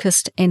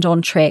focused and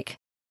on track.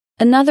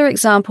 Another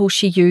example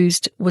she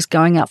used was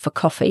going out for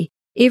coffee.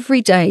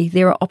 Every day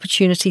there are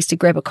opportunities to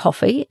grab a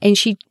coffee, and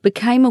she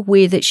became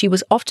aware that she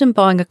was often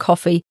buying a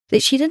coffee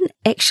that she didn't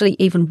actually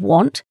even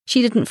want.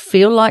 She didn't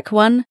feel like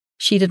one.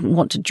 She didn't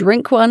want to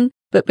drink one.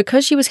 But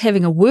because she was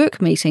having a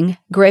work meeting,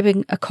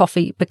 grabbing a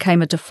coffee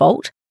became a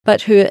default.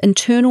 But her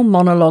internal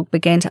monologue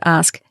began to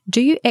ask,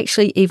 "Do you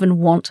actually even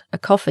want a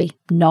coffee?"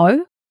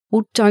 "No?"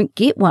 "Well, don't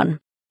get one."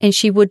 And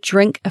she would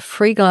drink a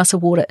free glass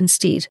of water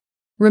instead.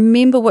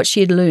 Remember what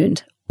she had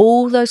learned.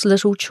 All those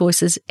little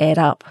choices add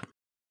up.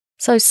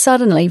 So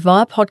suddenly,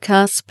 via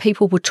podcasts,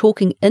 people were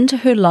talking into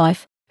her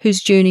life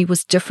whose journey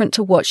was different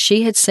to what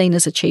she had seen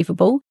as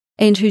achievable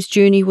and whose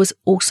journey was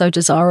also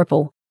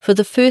desirable. For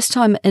the first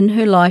time in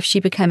her life, she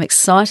became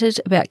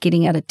excited about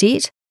getting out of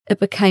debt. It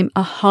became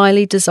a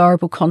highly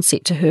desirable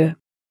concept to her.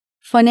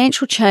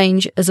 Financial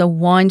change is a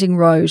winding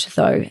road,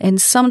 though, and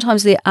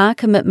sometimes there are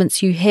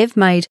commitments you have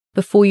made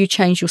before you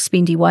change your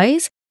spendy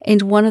ways,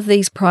 and one of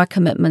these prior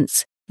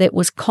commitments that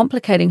was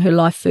complicating her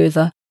life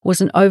further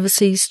was an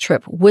overseas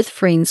trip with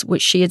friends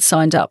which she had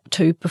signed up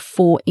to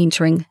before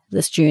entering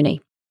this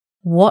journey.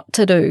 What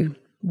to do?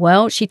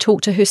 Well, she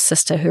talked to her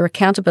sister, her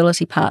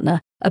accountability partner,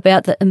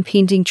 about the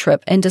impending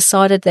trip and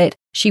decided that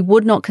she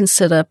would not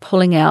consider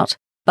pulling out,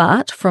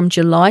 but from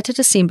July to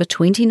December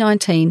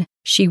 2019,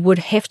 she would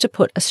have to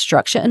put a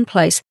structure in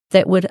place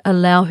that would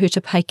allow her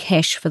to pay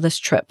cash for this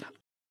trip.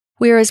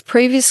 Whereas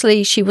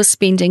previously she was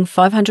spending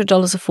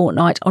 $500 a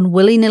fortnight on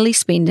willy-nilly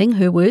spending,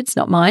 her words,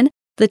 not mine,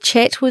 the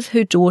chat with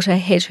her daughter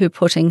had her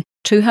putting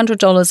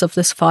 $200 of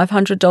this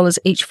 $500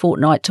 each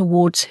fortnight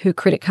towards her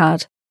credit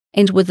card.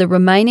 And with the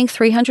remaining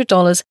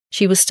 $300,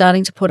 she was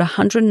starting to put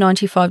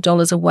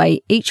 $195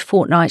 away each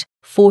fortnight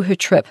for her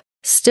trip,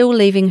 still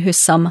leaving her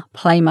some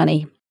play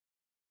money.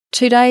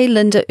 Today,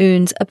 Linda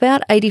earns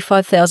about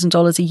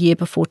 $85,000 a year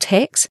before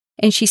tax,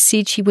 and she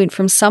said she went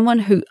from someone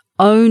who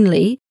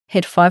only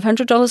had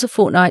 $500 a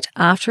fortnight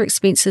after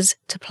expenses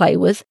to play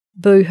with,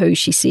 boo-hoo,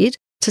 she said,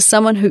 to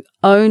someone who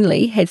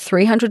only had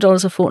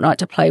 $300 a fortnight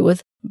to play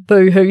with,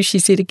 boo-hoo, she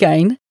said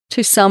again,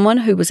 to someone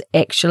who was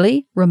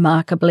actually,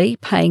 remarkably,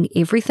 paying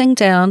everything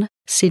down,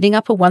 setting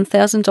up a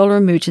 $1,000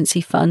 emergency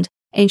fund,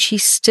 and she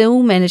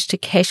still managed to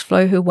cash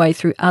flow her way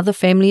through other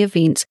family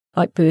events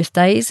like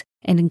birthdays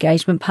and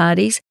engagement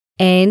parties,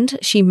 and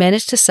she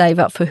managed to save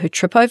up for her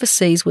trip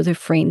overseas with her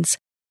friends.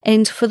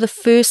 And for the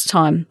first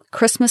time,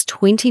 Christmas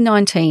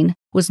 2019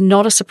 was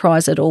not a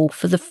surprise at all.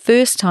 For the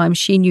first time,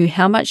 she knew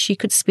how much she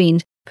could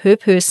spend per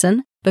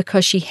person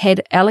because she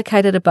had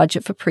allocated a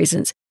budget for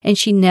presents, and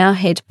she now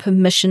had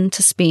permission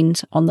to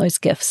spend on those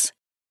gifts.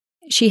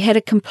 She had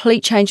a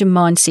complete change in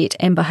mindset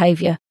and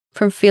behaviour,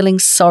 from feeling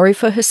sorry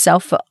for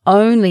herself for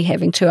only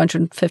having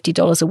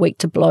 $250 a week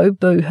to blow,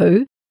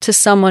 boo-hoo, to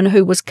someone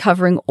who was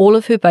covering all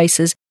of her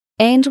bases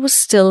and was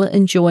still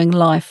enjoying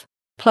life.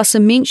 Plus a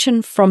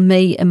mention from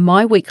me in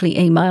my weekly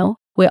email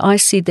where I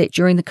said that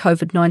during the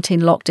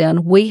COVID-19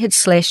 lockdown we had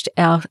slashed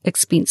our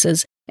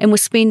expenses and were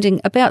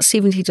spending about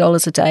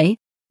 $70 a day.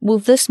 Well,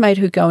 this made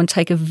her go and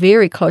take a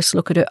very close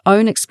look at her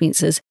own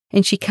expenses,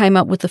 and she came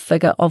up with the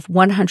figure of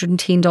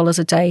 $110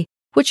 a day,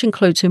 which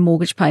includes her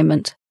mortgage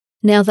payment.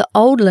 Now, the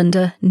old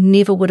Linda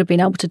never would have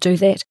been able to do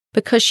that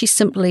because she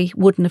simply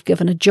wouldn't have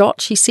given a jot,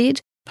 she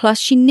said. Plus,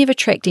 she never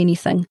tracked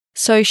anything,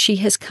 so she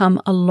has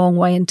come a long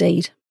way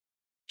indeed.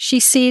 She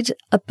said,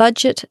 a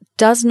budget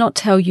does not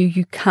tell you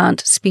you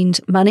can't spend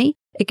money.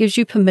 It gives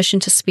you permission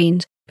to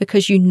spend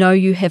because you know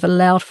you have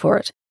allowed for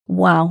it.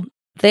 Wow,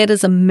 that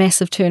is a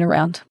massive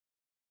turnaround.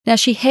 Now,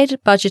 she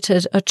had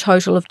budgeted a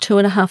total of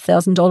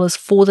 $2,500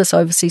 for this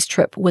overseas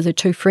trip with her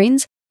two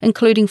friends,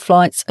 including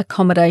flights,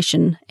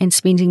 accommodation, and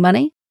spending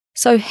money.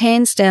 So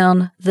hands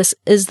down, this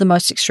is the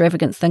most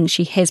extravagant thing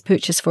she has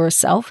purchased for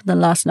herself in the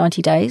last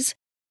 90 days.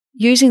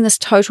 Using this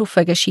total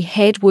figure, she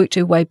had worked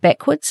her way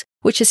backwards,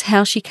 which is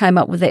how she came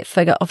up with that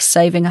figure of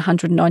saving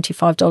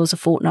 $195 a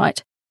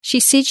fortnight. She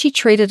said she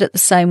treated it the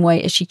same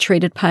way as she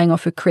treated paying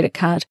off her credit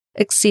card,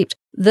 except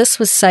this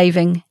was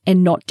saving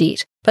and not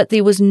debt. But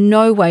there was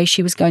no way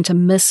she was going to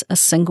miss a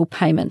single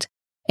payment.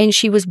 And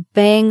she was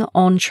bang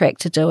on track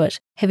to do it.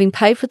 Having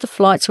paid for the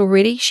flights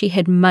already, she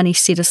had money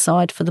set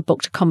aside for the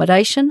booked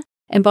accommodation,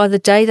 and by the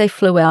day they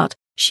flew out,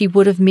 she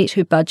would have met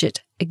her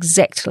budget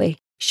exactly.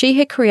 She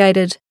had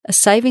created a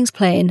savings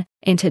plan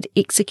and had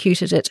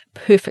executed it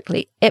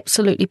perfectly,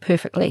 absolutely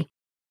perfectly.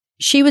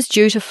 She was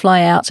due to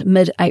fly out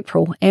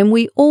mid-April, and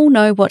we all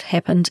know what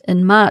happened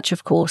in March,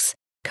 of course.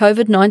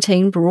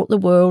 COVID-19 brought the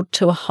world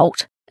to a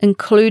halt,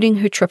 including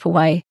her trip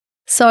away.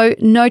 So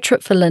no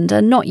trip for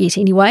Linda, not yet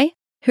anyway.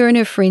 Her and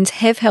her friends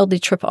have held their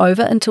trip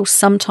over until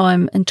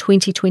sometime in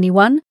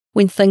 2021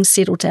 when things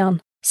settle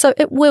down. So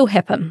it will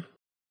happen.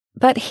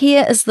 But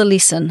here is the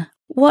lesson.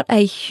 What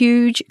a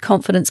huge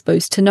confidence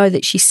boost to know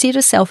that she set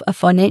herself a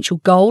financial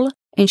goal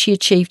and she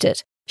achieved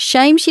it.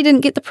 Shame she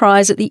didn't get the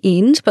prize at the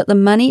end, but the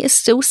money is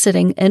still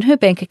sitting in her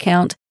bank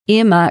account,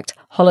 earmarked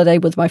holiday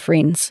with my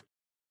friends.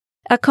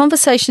 Our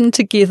conversation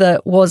together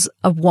was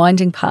a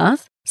winding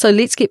path, so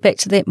let's get back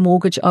to that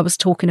mortgage I was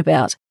talking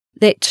about.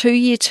 That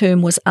 2-year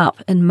term was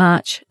up in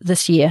March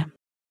this year.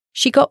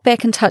 She got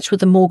back in touch with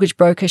the mortgage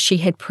broker she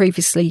had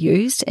previously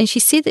used, and she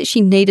said that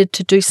she needed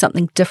to do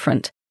something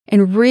different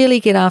and really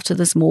get after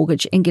this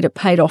mortgage and get it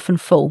paid off in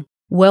full,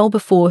 well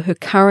before her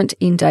current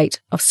end date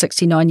of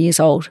 69 years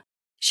old.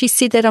 She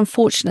said that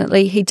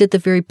unfortunately he did the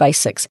very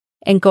basics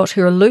and got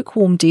her a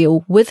lukewarm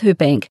deal with her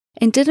bank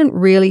and didn't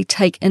really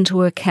take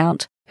into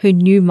account her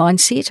new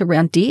mindset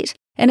around debt,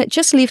 and it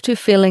just left her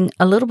feeling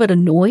a little bit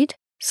annoyed.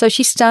 So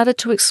she started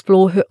to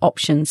explore her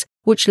options,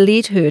 which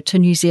led her to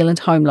New Zealand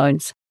Home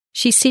Loans.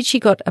 She said she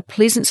got a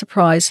pleasant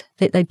surprise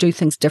that they do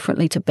things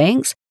differently to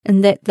banks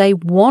and that they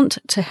want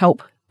to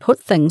help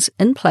put things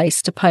in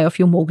place to pay off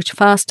your mortgage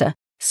faster.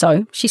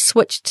 So she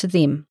switched to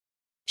them.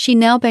 She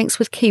now banks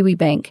with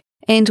Kiwibank,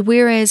 and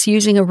whereas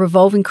using a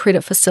revolving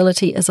credit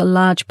facility is a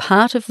large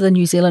part of the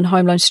New Zealand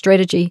Home Loan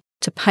strategy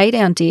to pay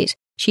down debt,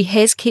 she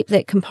has kept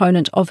that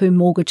component of her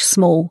mortgage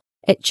small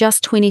at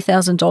just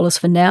 $20,000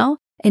 for now,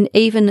 and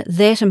even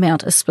that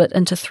amount is split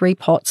into 3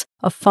 pots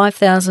of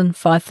 $5,000,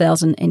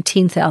 $5,000 and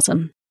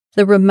 $10,000.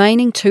 The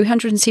remaining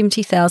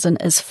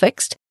 $270,000 is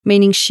fixed,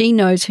 meaning she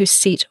knows her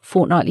set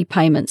fortnightly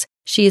payments.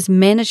 She is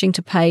managing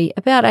to pay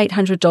about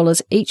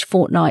 $800 each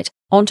fortnight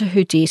onto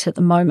her debt at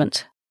the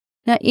moment.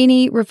 Now,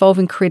 any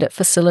revolving credit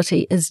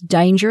facility is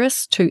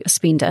dangerous to a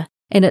spender,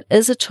 and it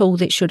is a tool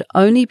that should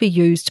only be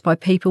used by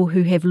people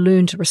who have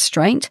learned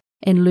restraint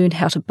and learned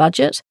how to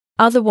budget.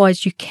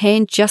 Otherwise, you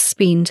can just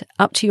spend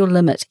up to your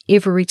limit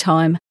every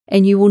time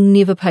and you will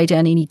never pay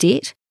down any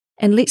debt.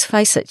 And let's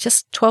face it,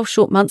 just 12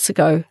 short months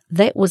ago,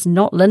 that was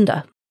not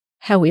Linda.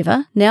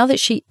 However, now that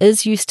she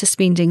is used to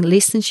spending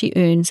less than she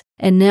earns,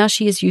 and now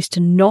she is used to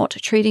not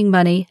treating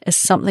money as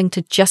something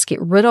to just get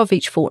rid of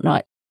each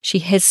fortnight, she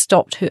has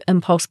stopped her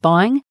impulse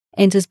buying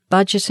and is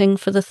budgeting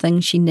for the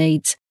things she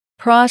needs.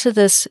 Prior to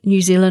this,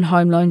 New Zealand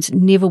Home Loans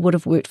never would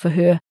have worked for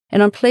her,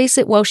 and I'm pleased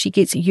that while she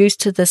gets used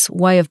to this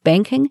way of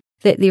banking,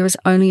 that there is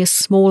only a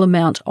small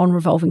amount on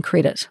revolving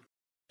credit.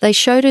 They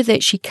showed her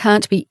that she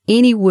can't be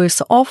any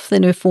worse off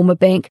than her former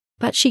bank,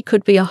 but she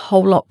could be a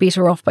whole lot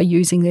better off by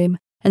using them.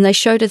 And they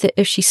showed her that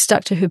if she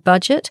stuck to her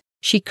budget,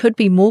 she could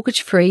be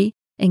mortgage-free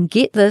and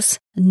get this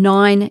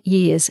 9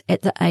 years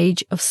at the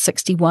age of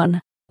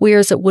 61.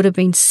 whereas it would have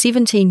been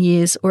 17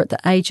 years or at the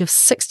age of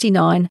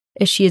 69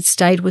 if she had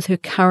stayed with her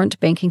current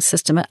banking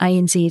system at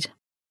ANZ.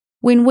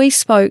 When we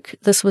spoke,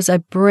 this was a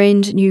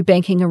brand new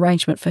banking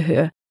arrangement for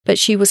her, but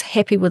she was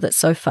happy with it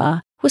so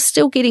far, was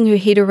still getting her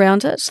head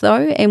around it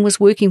though, and was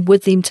working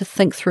with them to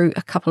think through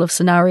a couple of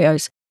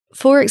scenarios.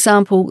 For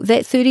example,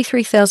 that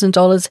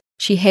 $33,000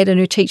 she had in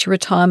her teacher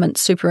retirement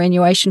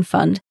superannuation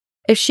fund,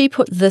 if she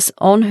put this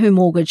on her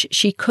mortgage,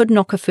 she could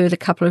knock a further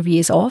couple of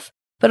years off,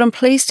 but I'm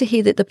pleased to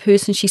hear that the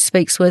person she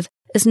speaks with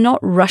is not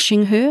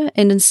rushing her,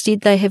 and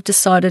instead they have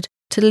decided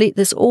to let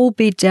this all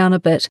bed down a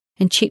bit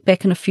and check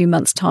back in a few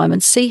months' time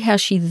and see how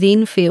she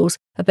then feels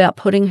about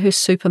putting her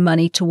super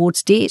money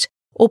towards debt,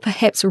 or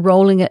perhaps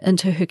rolling it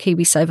into her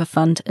KiwiSaver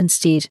fund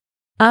instead.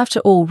 After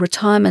all,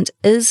 retirement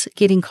is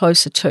getting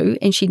closer to,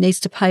 and she needs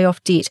to pay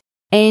off debt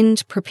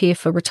and prepare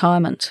for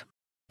retirement.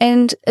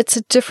 And it's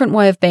a different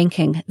way of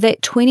banking.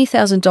 That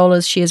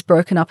 $20,000 she has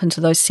broken up into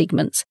those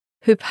segments.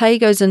 Her pay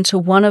goes into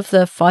one of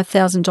the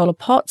 $5,000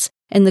 pots,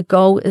 and the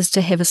goal is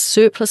to have a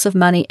surplus of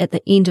money at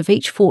the end of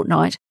each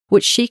fortnight,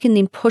 which she can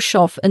then push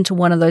off into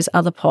one of those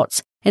other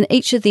pots, and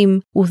each of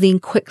them will then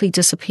quickly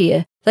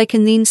disappear. They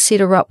can then set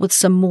her up with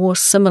some more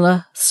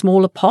similar,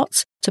 smaller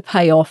pots to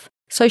pay off.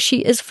 So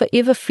she is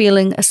forever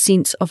feeling a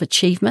sense of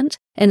achievement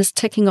and is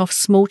ticking off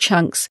small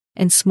chunks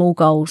and small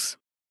goals.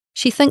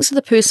 She thinks of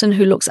the person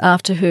who looks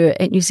after her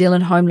at New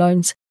Zealand Home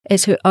Loans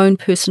as her own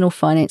personal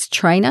finance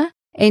trainer,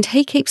 and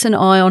he keeps an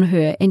eye on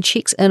her and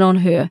checks in on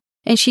her.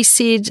 And she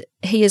said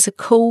he is a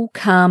cool,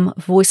 calm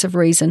voice of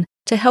reason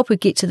to help her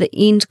get to the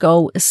end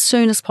goal as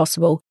soon as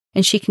possible,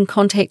 and she can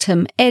contact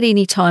him at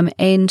any time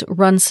and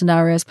run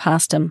scenarios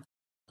past him.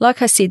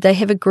 Like I said, they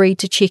have agreed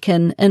to check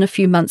in a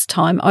few months'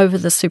 time over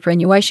the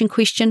superannuation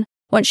question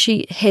once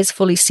she has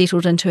fully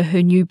settled into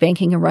her new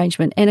banking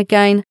arrangement. And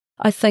again,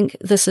 I think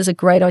this is a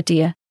great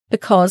idea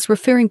because,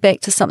 referring back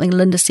to something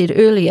Linda said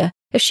earlier,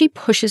 if she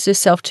pushes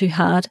herself too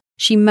hard,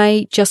 she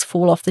may just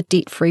fall off the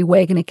debt-free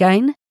wagon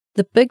again.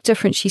 The big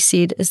difference, she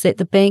said, is that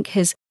the bank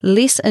has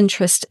less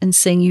interest in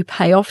seeing you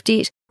pay off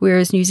debt,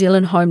 whereas New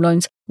Zealand Home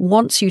Loans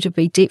wants you to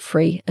be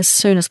debt-free as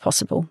soon as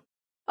possible.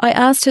 I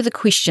asked her the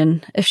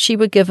question, if she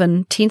were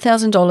given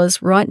 $10,000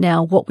 right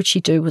now, what would she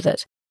do with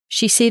it?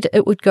 She said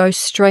it would go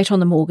straight on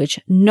the mortgage,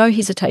 no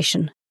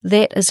hesitation.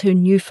 That is her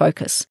new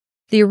focus.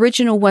 The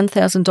original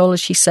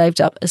 $1,000 she saved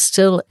up is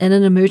still in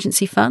an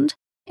emergency fund,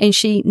 and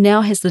she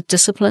now has the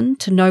discipline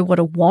to know what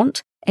a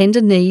want and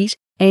a need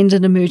and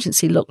an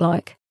emergency look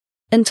like.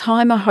 In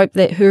time, I hope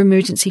that her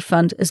emergency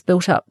fund is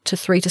built up to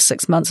 3 to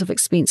 6 months of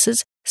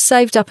expenses,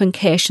 saved up in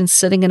cash and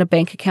sitting in a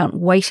bank account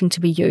waiting to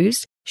be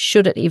used,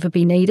 should it ever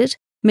be needed,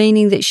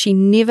 meaning that she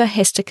never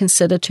has to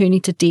consider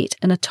turning to debt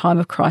in a time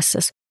of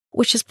crisis,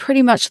 which is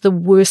pretty much the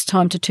worst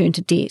time to turn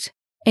to debt.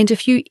 And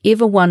if you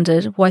ever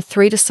wondered why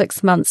 3 to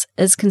 6 months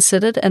is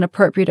considered an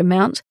appropriate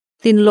amount,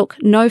 then look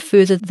no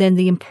further than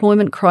the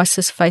employment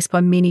crisis faced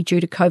by many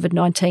due to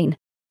COVID-19.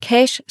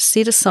 Cash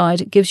set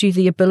aside gives you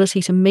the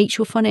ability to meet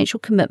your financial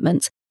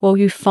commitments while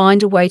you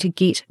find a way to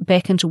get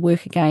back into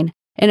work again,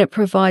 and it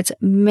provides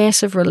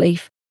massive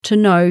relief to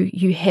know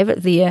you have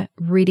it there,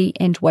 ready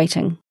and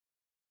waiting.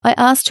 I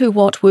asked her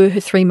what were her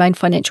 3 main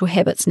financial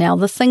habits now,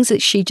 the things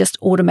that she just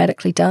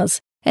automatically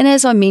does. And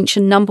as I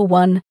mentioned, number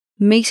 1,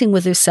 meeting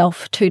with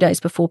herself 2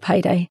 days before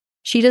payday.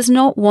 She does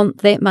not want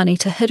that money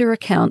to hit her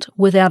account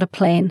without a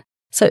plan.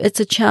 So it's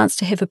a chance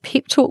to have a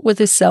pep talk with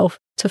herself,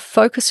 to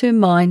focus her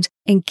mind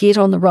and get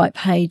on the right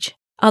page.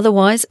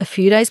 Otherwise, a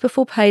few days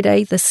before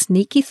payday, the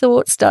sneaky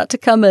thoughts start to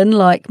come in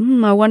like,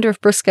 I wonder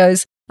if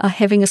Briscoes are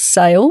having a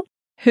sale.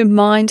 Her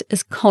mind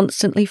is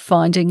constantly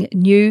finding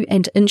new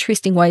and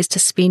interesting ways to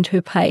spend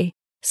her pay.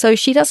 So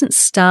she doesn't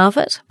starve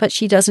it, but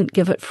she doesn't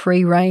give it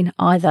free rein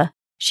either.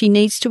 She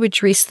needs to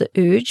address the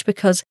urge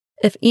because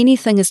if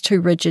anything is too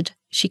rigid,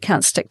 she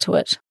can't stick to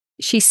it.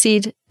 She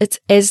said it's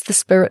as the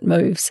spirit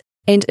moves.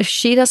 And if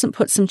she doesn't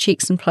put some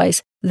checks in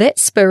place, that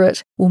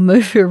spirit will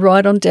move her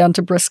right on down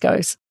to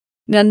Briscoes.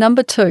 Now,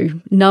 number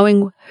 2,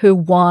 knowing her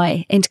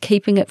why and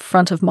keeping it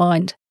front of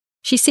mind.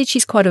 She said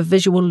she's quite a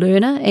visual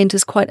learner and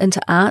is quite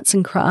into arts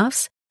and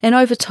crafts, and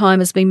over time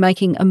has been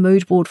making a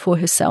mood board for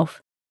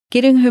herself.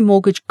 Getting her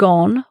mortgage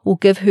gone will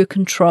give her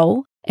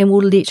control and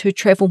will let her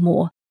travel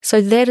more.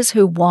 So that is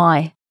her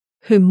why.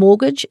 Her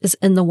mortgage is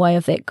in the way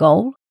of that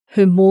goal.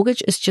 Her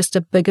mortgage is just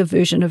a bigger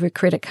version of her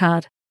credit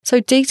card. So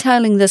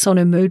detailing this on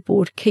her mood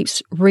board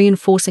keeps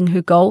reinforcing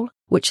her goal,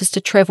 which is to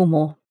travel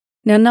more.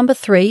 Now, number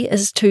 3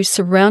 is to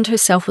surround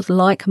herself with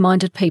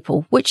like-minded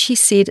people, which she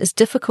said is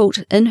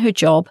difficult in her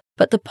job,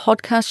 but the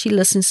podcasts she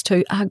listens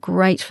to are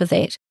great for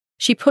that.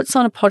 She puts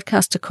on a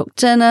podcast to cook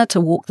dinner, to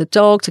walk the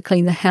dog, to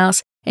clean the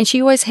house, and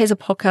she always has a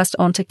podcast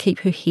on to keep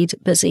her head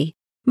busy.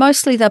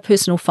 Mostly they're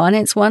personal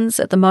finance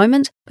ones at the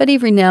moment, but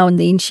every now and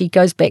then she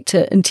goes back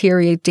to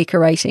interior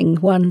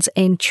decorating ones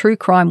and true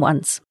crime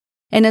ones.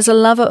 And as a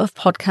lover of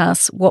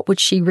podcasts, what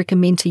would she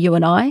recommend to you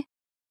and I?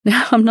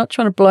 Now, I'm not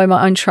trying to blow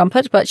my own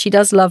trumpet, but she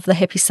does love the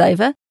Happy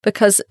Saver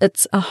because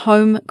it's a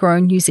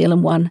homegrown New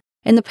Zealand one,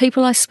 and the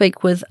people I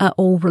speak with are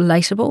all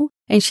relatable,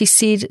 and she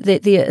said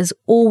that there is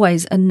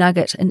always a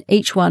nugget in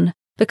each one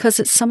because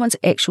it's someone's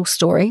actual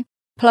story.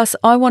 Plus,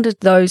 I wanted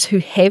those who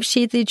have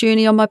shared their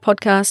journey on my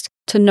podcast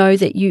to know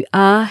that you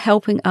are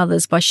helping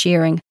others by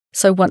sharing.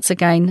 So once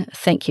again,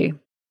 thank you.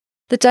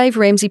 The Dave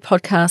Ramsey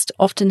podcast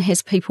often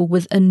has people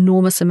with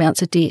enormous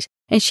amounts of debt,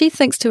 and she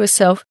thinks to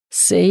herself,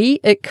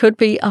 see, it could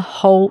be a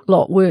whole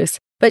lot worse.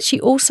 But she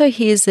also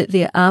hears that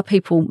there are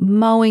people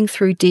mowing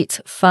through debts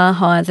far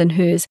higher than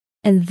hers,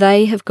 and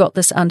they have got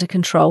this under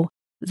control.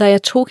 They are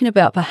talking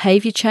about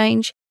behaviour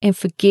change and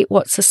forget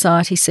what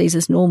society sees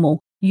as normal.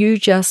 You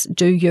just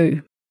do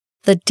you.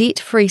 The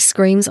debt-free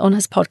screams on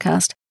his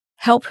podcast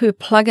help her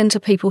plug into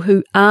people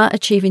who are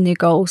achieving their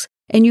goals,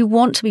 and you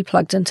want to be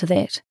plugged into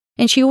that.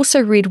 And she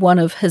also read one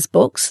of his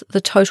books,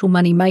 The Total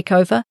Money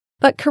Makeover,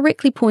 but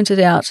correctly pointed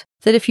out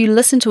that if you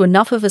listen to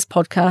enough of his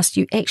podcast,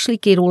 you actually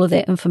get all of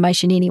that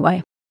information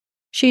anyway.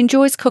 She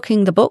enjoys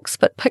cooking the books,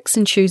 but picks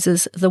and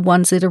chooses the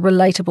ones that are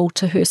relatable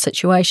to her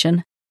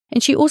situation.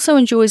 And she also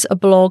enjoys a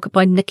blog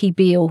by Nikki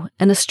Beale,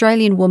 an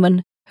Australian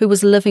woman who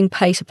was living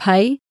pay to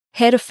pay,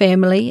 had a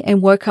family,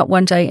 and woke up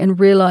one day and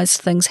realised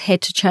things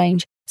had to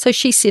change. So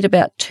she set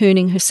about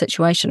turning her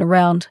situation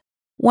around.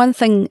 One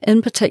thing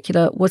in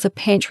particular was a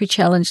pantry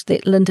challenge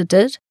that Linda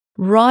did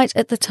right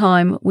at the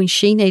time when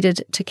she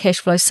needed to cash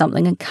flow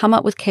something and come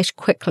up with cash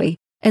quickly,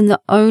 and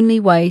the only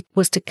way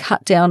was to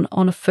cut down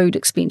on a food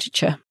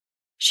expenditure.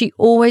 She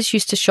always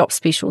used to shop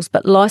specials,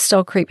 but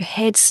lifestyle creep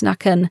had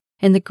snuck in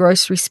and the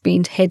grocery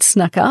spend had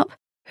snuck up.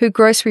 Her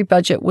grocery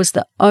budget was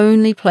the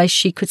only place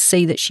she could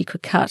see that she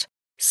could cut.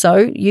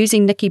 So,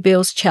 using Nikki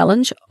Beale's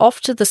challenge,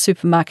 off to the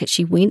supermarket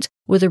she went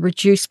with a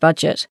reduced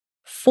budget.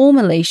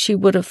 Formerly, she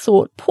would have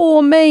thought,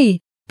 poor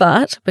me,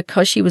 but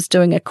because she was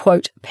doing a,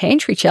 quote,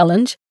 pantry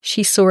challenge,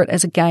 she saw it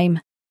as a game.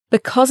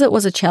 Because it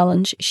was a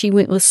challenge, she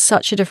went with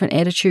such a different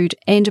attitude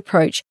and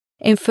approach,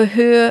 and for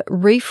her,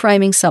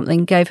 reframing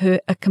something gave her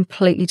a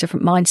completely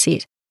different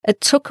mindset. It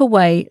took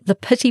away the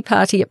pity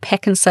party at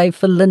Pack and Save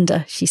for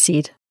Linda, she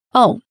said.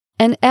 Oh,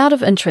 and out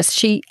of interest,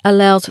 she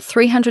allows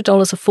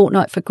 $300 a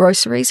fortnight for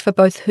groceries for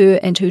both her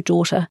and her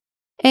daughter.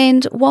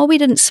 And while we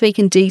didn't speak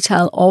in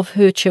detail of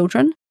her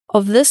children,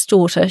 of this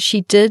daughter,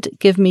 she did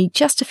give me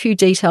just a few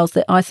details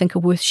that I think are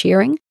worth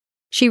sharing.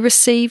 She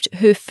received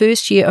her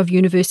first year of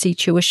university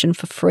tuition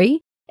for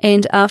free,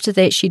 and after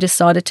that she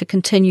decided to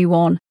continue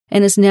on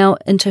and is now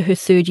into her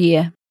third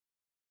year.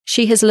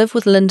 She has lived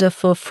with Linda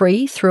for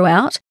free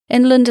throughout,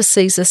 and Linda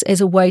sees this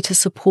as a way to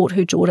support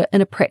her daughter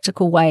in a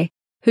practical way.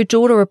 Her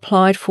daughter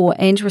applied for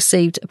and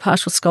received a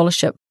partial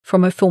scholarship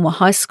from her former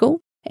high school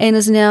and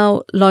is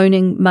now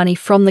loaning money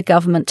from the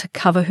government to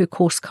cover her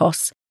course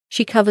costs.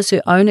 She covers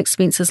her own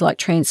expenses like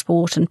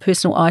transport and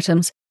personal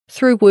items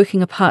through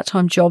working a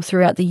part-time job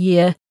throughout the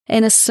year,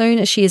 and as soon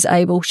as she is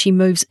able, she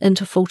moves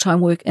into full-time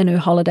work in her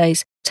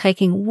holidays,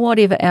 taking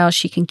whatever hours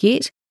she can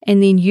get,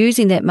 and then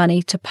using that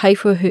money to pay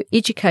for her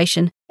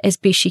education as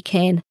best she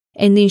can,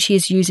 and then she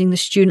is using the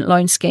student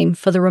loan scheme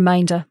for the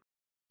remainder.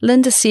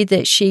 Linda said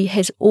that she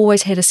has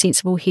always had a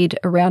sensible head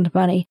around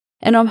money,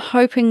 and I'm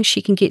hoping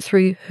she can get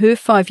through her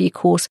 5-year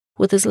course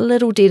with as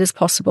little debt as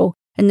possible,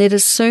 and that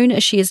as soon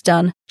as she is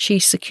done, she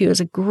secures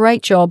a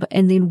great job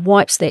and then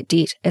wipes that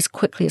debt as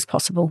quickly as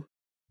possible.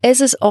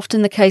 As is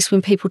often the case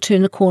when people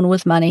turn the corner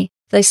with money,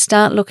 they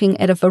start looking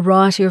at a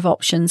variety of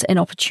options and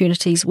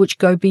opportunities which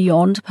go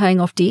beyond paying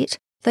off debt.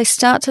 They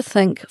start to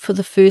think for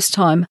the first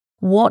time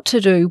what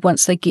to do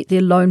once they get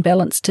their loan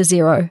balance to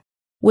zero.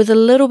 With a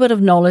little bit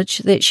of knowledge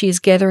that she is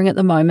gathering at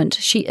the moment,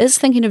 she is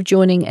thinking of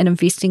joining an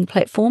investing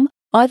platform,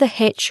 either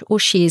Hatch or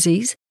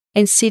Sharesies,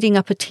 and setting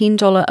up a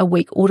 $10 a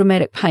week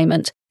automatic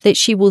payment that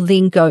she will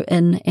then go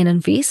in and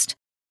invest.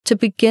 To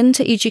begin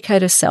to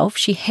educate herself,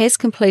 she has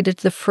completed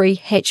the free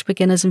Hatch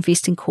Beginners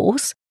Investing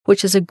course,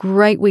 which is a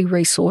great wee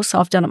resource.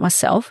 I've done it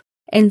myself.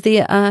 And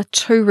there are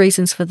 2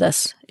 reasons for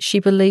this. She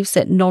believes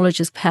that knowledge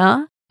is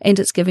power, and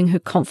it's giving her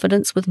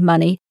confidence with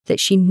money that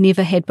she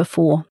never had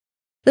before.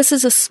 This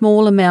is a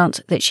small amount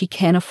that she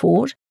can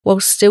afford, while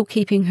still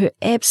keeping her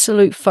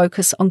absolute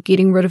focus on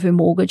getting rid of her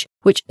mortgage,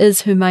 which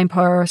is her main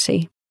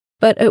priority.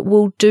 But it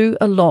will do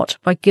a lot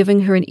by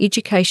giving her an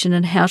education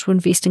in how to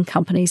invest in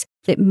companies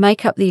that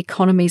make up the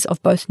economies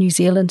of both New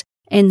Zealand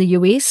and the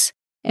US.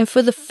 And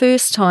for the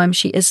first time,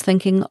 she is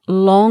thinking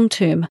long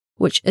term,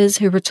 which is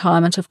her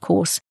retirement, of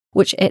course,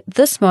 which at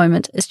this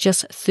moment is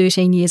just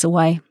 13 years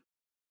away.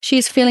 She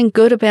is feeling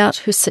good about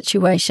her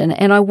situation,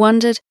 and I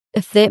wondered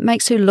if that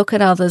makes her look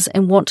at others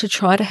and want to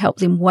try to help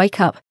them wake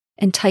up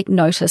and take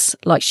notice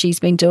like she's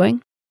been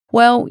doing.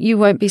 Well, you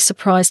won't be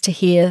surprised to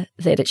hear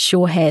that it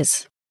sure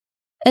has.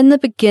 In the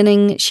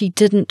beginning, she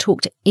didn't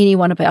talk to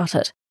anyone about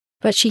it,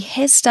 but she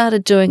has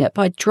started doing it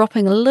by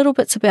dropping little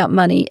bits about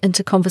money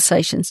into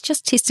conversations,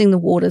 just testing the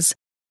waters.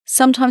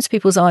 Sometimes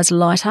people's eyes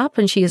light up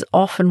and she is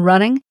off and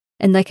running,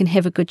 and they can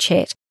have a good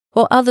chat,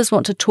 while others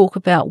want to talk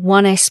about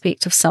one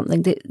aspect of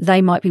something that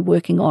they might be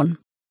working on.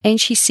 And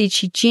she said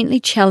she gently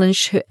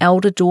challenged her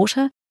elder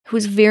daughter, who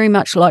is very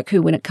much like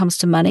her when it comes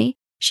to money.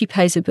 She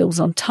pays her bills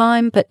on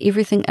time, but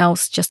everything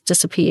else just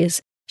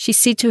disappears. She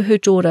said to her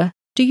daughter,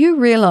 "Do you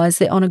realise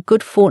that on a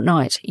good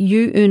fortnight,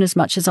 you earn as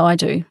much as I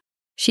do?"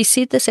 She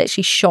said this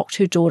actually shocked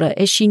her daughter,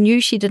 as she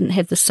knew she didn't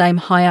have the same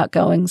high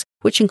outgoings,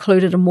 which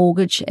included a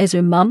mortgage, as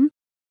her mum.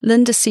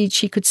 Linda said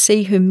she could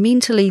see her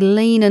mentally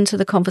lean into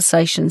the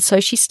conversation, so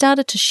she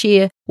started to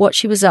share what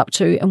she was up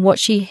to and what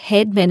she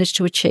had managed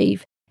to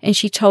achieve. And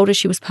she told her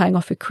she was paying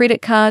off her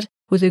credit card,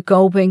 with her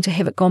goal being to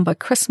have it gone by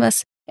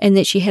Christmas, and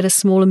that she had a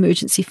small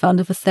emergency fund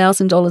of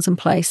 $1,000 in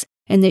place,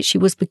 and that she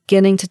was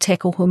beginning to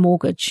tackle her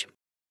mortgage.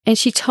 And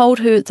she told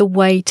her the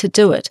way to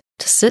do it,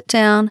 to sit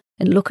down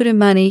and look at her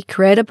money,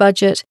 create a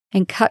budget,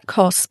 and cut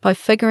costs by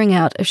figuring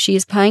out if she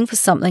is paying for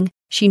something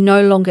she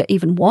no longer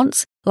even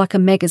wants, like a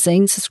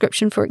magazine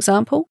subscription, for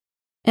example.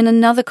 And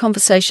another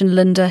conversation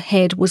Linda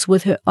had was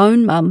with her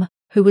own mum,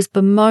 who was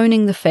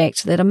bemoaning the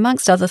fact that,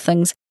 amongst other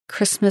things,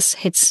 Christmas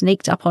had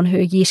sneaked up on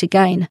her yet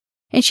again.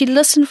 And she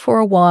listened for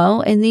a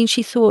while, and then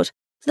she thought,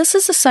 this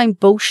is the same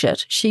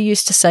bullshit she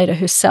used to say to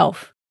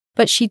herself.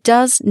 But she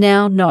does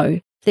now know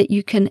that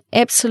you can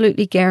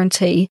absolutely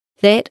guarantee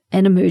that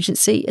an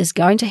emergency is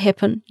going to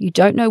happen. You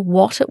don't know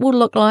what it will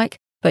look like,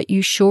 but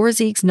you sure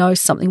as eggs know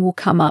something will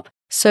come up.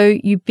 So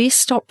you best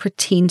stop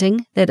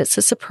pretending that it's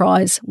a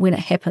surprise when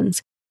it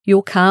happens.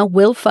 Your car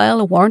will fail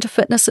a warrant of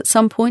fitness at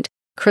some point.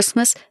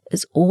 Christmas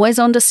is always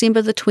on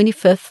December the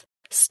 25th.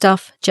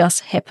 Stuff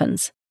just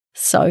happens.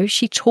 So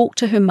she talked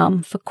to her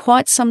mum for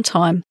quite some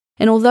time,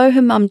 and although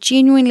her mum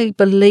genuinely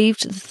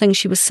believed the things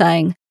she was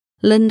saying,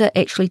 Linda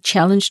actually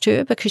challenged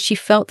her because she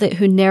felt that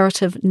her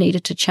narrative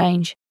needed to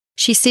change.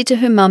 She said to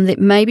her mum that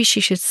maybe she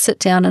should sit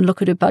down and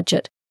look at her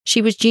budget.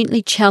 She was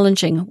gently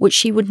challenging, which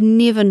she would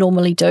never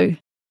normally do.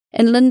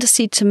 And Linda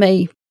said to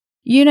me,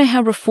 "You know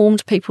how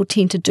reformed people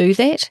tend to do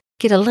that?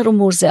 Get a little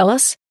more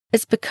zealous?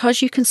 It's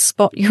because you can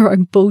spot your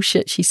own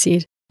bullshit," she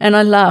said. And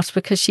I laughed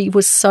because she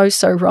was so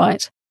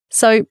right.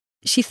 So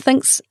she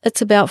thinks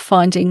it's about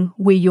finding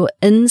where your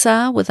ins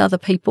are with other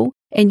people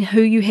and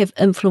who you have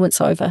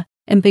influence over,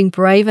 and being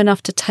brave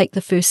enough to take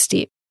the first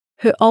step.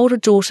 Her older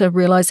daughter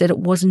realised that it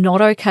was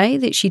not okay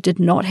that she did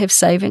not have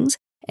savings,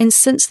 and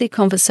since their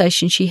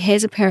conversation she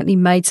has apparently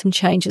made some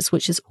changes,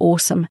 which is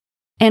awesome.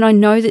 And I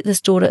know that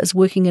this daughter is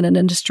working in an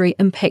industry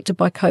impacted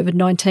by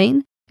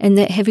COVID-19, and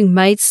that having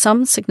made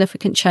some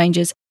significant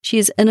changes, she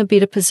is in a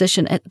better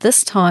position at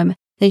this time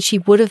than she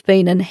would have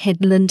been in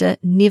had Linda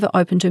never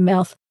opened her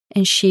mouth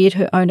and shared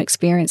her own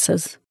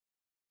experiences.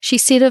 She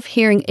said of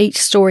hearing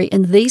each story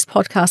in these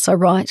podcasts I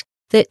write,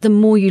 that the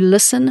more you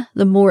listen,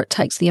 the more it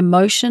takes the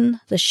emotion,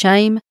 the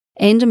shame,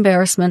 and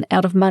embarrassment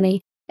out of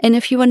money. And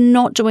if you are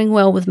not doing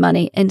well with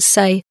money and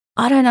say,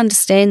 "I don't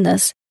understand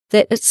this,"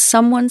 that it's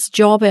someone's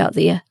job out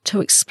there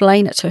to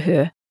explain it to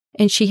her.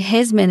 And she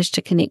has managed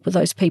to connect with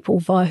those people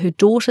via her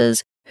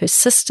daughters, her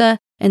sister,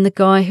 and the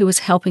guy who is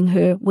helping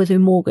her with her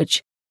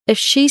mortgage. If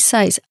she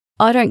says,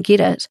 "I don't get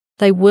it,"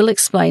 they will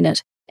explain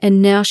it,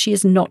 and now she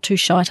is not too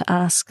shy to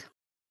ask.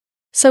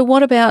 So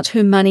what about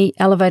her money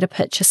elevator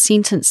pitch, a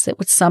sentence that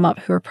would sum up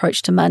her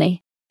approach to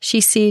money? She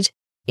said,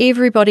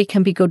 "Everybody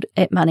can be good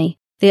at money.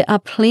 There are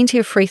plenty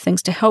of free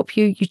things to help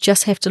you. You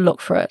just have to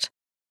look for it.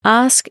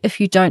 Ask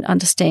if you don't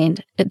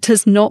understand. It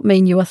does not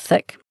mean you are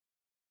thick."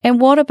 And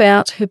what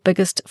about her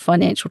biggest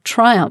financial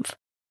triumph?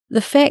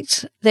 The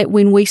fact that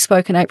when we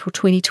spoke in April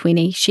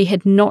 2020, she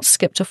had not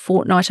skipped a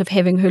fortnight of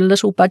having her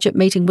little budget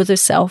meeting with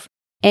herself,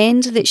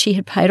 and that she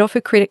had paid off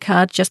her credit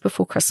card just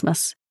before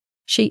Christmas.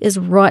 She is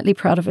rightly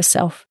proud of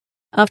herself.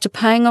 After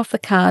paying off the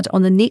card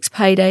on the next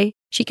payday,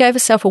 she gave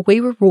herself a wee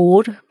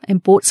reward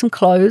and bought some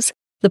clothes.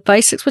 The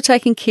basics were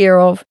taken care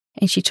of,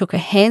 and she took her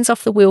hands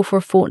off the wheel for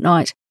a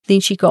fortnight. Then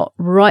she got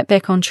right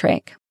back on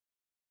track.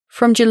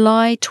 From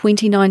July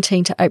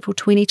 2019 to April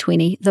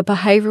 2020, the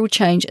behavioural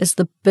change is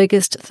the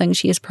biggest thing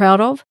she is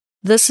proud of.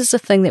 This is the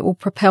thing that will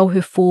propel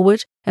her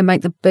forward and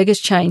make the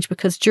biggest change,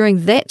 because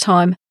during that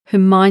time, her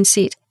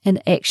mindset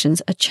and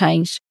actions are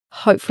changed,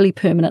 hopefully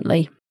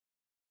permanently.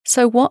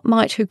 So what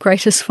might her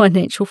greatest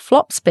financial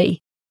flops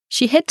be?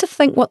 She had to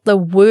think what the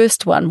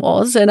worst one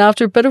was, and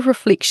after a bit of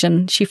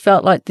reflection, she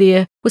felt like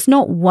there was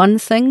not one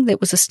thing that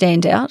was a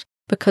standout,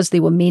 because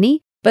there were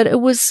many, but it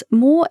was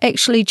more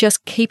actually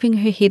just keeping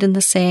her head in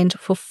the sand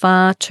for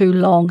far too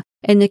long,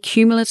 and the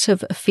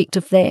cumulative effect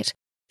of that.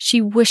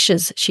 She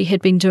wishes she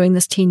had been doing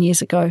this 10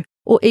 years ago,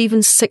 or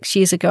even 6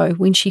 years ago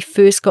when she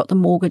first got the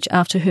mortgage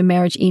after her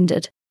marriage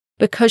ended,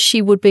 because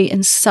she would be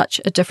in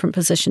such a different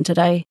position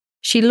today.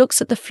 She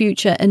looks at the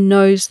future and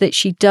knows that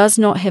she does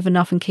not have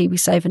enough in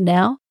KiwiSaver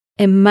now,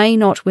 and may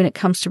not when it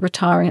comes to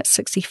retiring at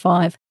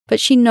 65,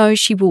 but she knows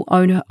she will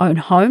own her own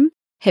home,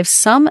 have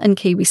some in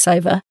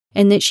KiwiSaver,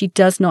 and that she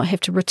does not have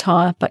to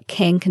retire but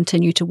can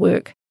continue to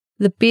work.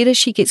 The better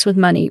she gets with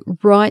money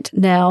right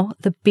now,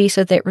 the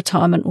better that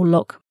retirement will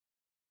look.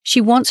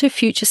 She wants her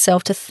future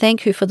self to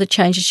thank her for the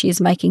changes she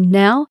is making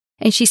now,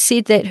 and she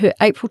said that her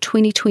April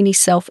 2020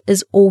 self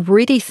is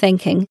already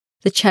thanking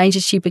the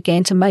changes she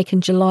began to make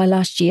in July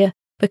last year,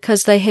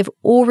 because they have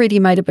already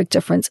made a big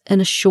difference in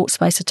a short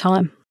space of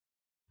time.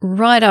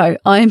 Righto,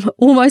 I'm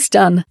almost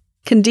done.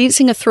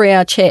 Condensing a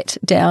 3-hour chat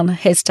down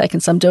has taken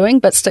some doing,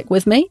 but stick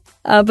with me.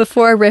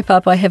 Before I wrap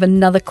up, I have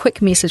another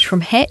quick message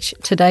from Hatch,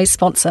 today's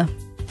sponsor.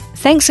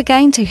 Thanks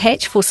again to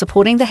Hatch for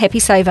supporting The Happy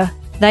Saver.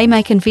 They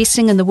make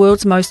investing in the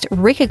world's most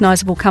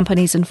recognisable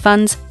companies and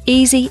funds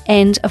easy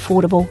and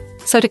affordable.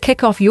 So to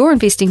kick off your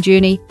investing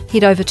journey,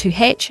 head over to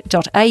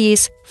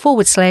hatch.as/The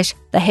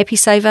Happy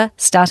Saver,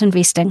 start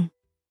investing.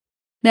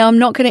 Now, I'm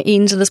not going to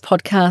end this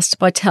podcast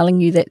by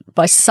telling you that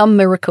by some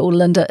miracle,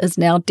 Linda is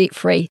now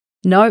debt-free.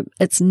 No,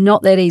 it's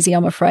not that easy,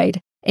 I'm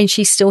afraid, and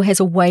she still has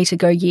a way to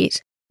go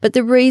yet. But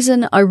the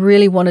reason I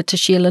really wanted to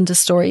share Linda's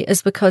story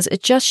is because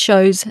it just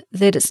shows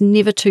that it's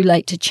never too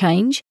late to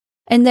change,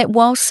 and that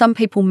while some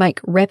people make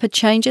rapid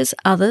changes,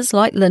 others,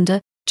 like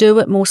Linda, do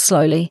it more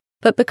slowly.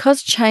 But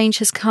because change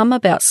has come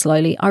about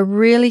slowly, I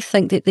really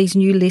think that these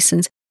new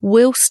lessons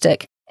will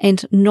stick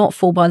and not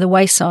fall by the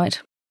wayside.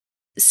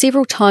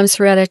 Several times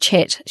throughout our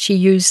chat, she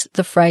used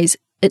the phrase,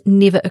 "It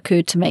never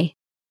occurred to me."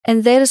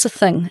 And that is the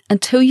thing,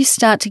 until you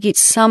start to get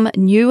some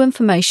new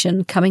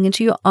information coming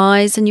into your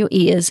eyes and your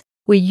ears,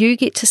 where you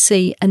get to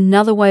see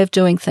another way of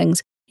doing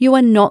things, you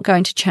are not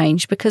going to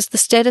change, because the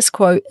status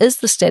quo is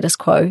the status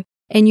quo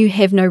and you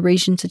have no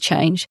reason to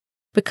change,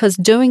 because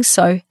doing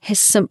so has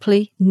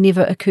simply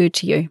never occurred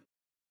to you.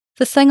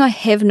 The thing I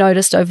have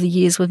noticed over the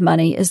years with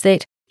money is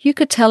that you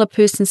could tell a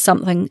person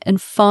something in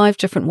 5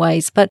 different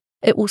ways, but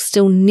it will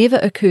still never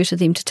occur to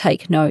them to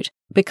take note,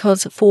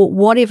 because for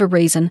whatever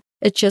reason,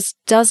 it just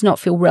does not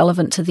feel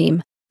relevant to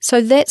them. So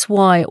that's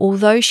why,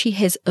 although she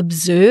has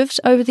observed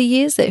over the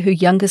years that her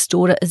youngest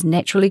daughter is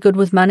naturally good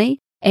with money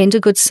and a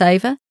good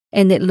saver,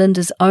 and that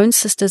Linda's own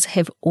sisters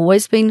have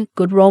always been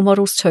good role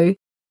models too,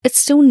 it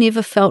still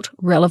never felt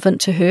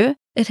relevant to her.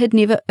 It had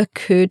never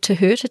occurred to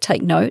her to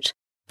take note.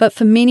 But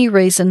for many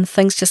reasons,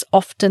 things just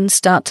often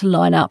start to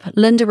line up.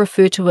 Linda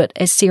referred to it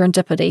as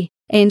serendipity,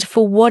 and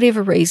for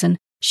whatever reason,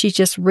 she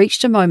just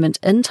reached a moment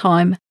in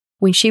time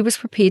when she was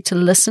prepared to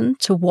listen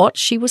to what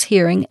she was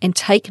hearing and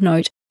take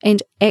note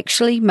and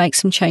actually make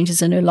some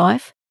changes in her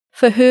life.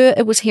 For her,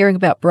 it was hearing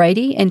about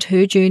Brady and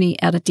her journey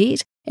out of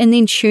debt, and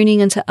then tuning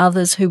into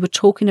others who were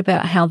talking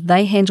about how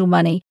they handle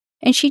money,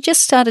 and she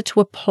just started to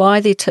apply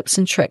their tips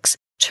and tricks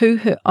to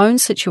her own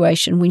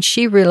situation when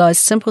she realised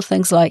simple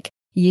things like,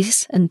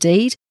 yes,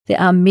 indeed, there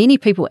are many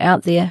people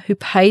out there who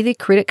pay their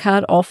credit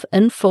card off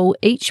in full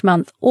each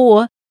month,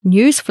 or,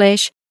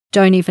 newsflash,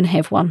 don't even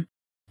have one.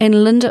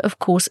 And Linda, of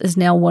course, is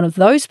now one of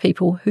those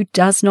people who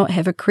does not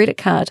have a credit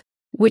card,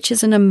 which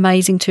is an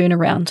amazing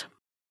turnaround.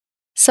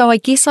 So I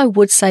guess I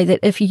would say that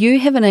if you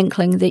have an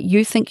inkling that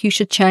you think you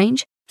should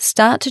change,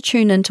 start to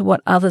tune into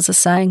what others are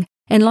saying,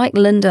 and like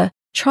Linda,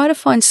 try to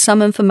find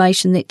some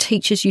information that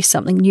teaches you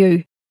something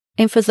new.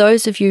 And for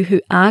those of you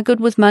who are good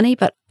with money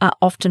but are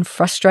often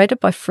frustrated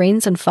by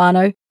friends and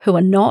whānau who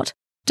are not,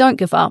 don't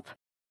give up.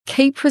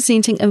 Keep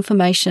presenting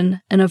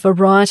information in a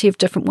variety of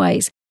different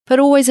ways, but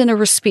always in a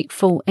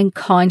respectful and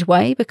kind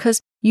way,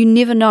 because you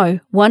never know,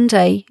 one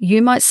day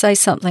you might say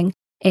something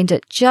and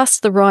at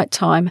just the right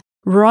time,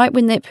 right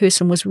when that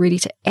person was ready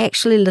to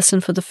actually listen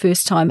for the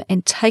first time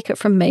and take it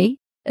from me,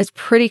 it's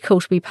pretty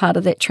cool to be part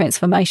of that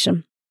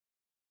transformation.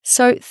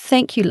 So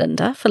thank you,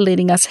 Linda, for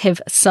letting us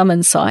have some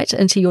insight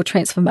into your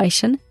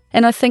transformation,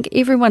 and I think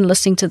everyone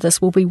listening to this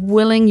will be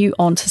willing you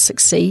on to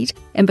succeed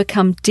and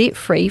become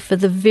debt-free for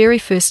the very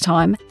first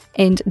time,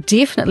 and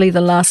definitely the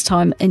last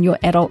time in your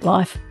adult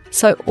life.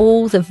 So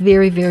all the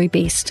very, very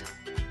best.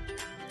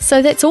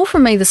 So that's all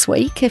from me this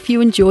week. If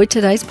you enjoyed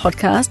today's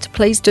podcast,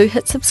 please do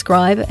hit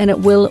subscribe, and it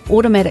will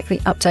automatically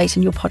update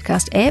in your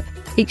podcast app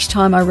each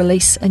time I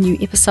release a new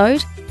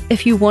episode.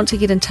 If you want to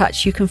get in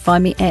touch, you can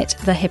find me at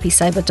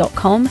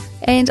thehappysaver.com,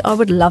 and I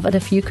would love it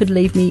if you could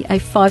leave me a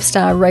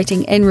 5-star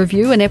rating and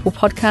review in Apple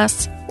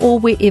Podcasts or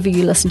wherever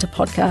you listen to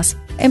podcasts.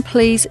 And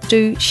please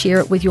do share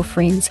it with your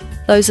friends.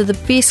 Those are the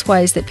best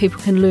ways that people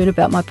can learn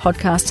about my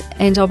podcast,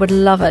 and I would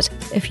love it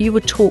if you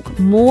would talk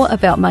more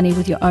about money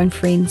with your own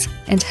friends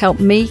and help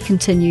me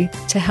continue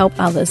to help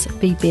others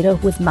be better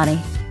with money.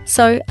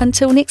 So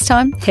until next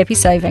time, happy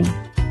saving.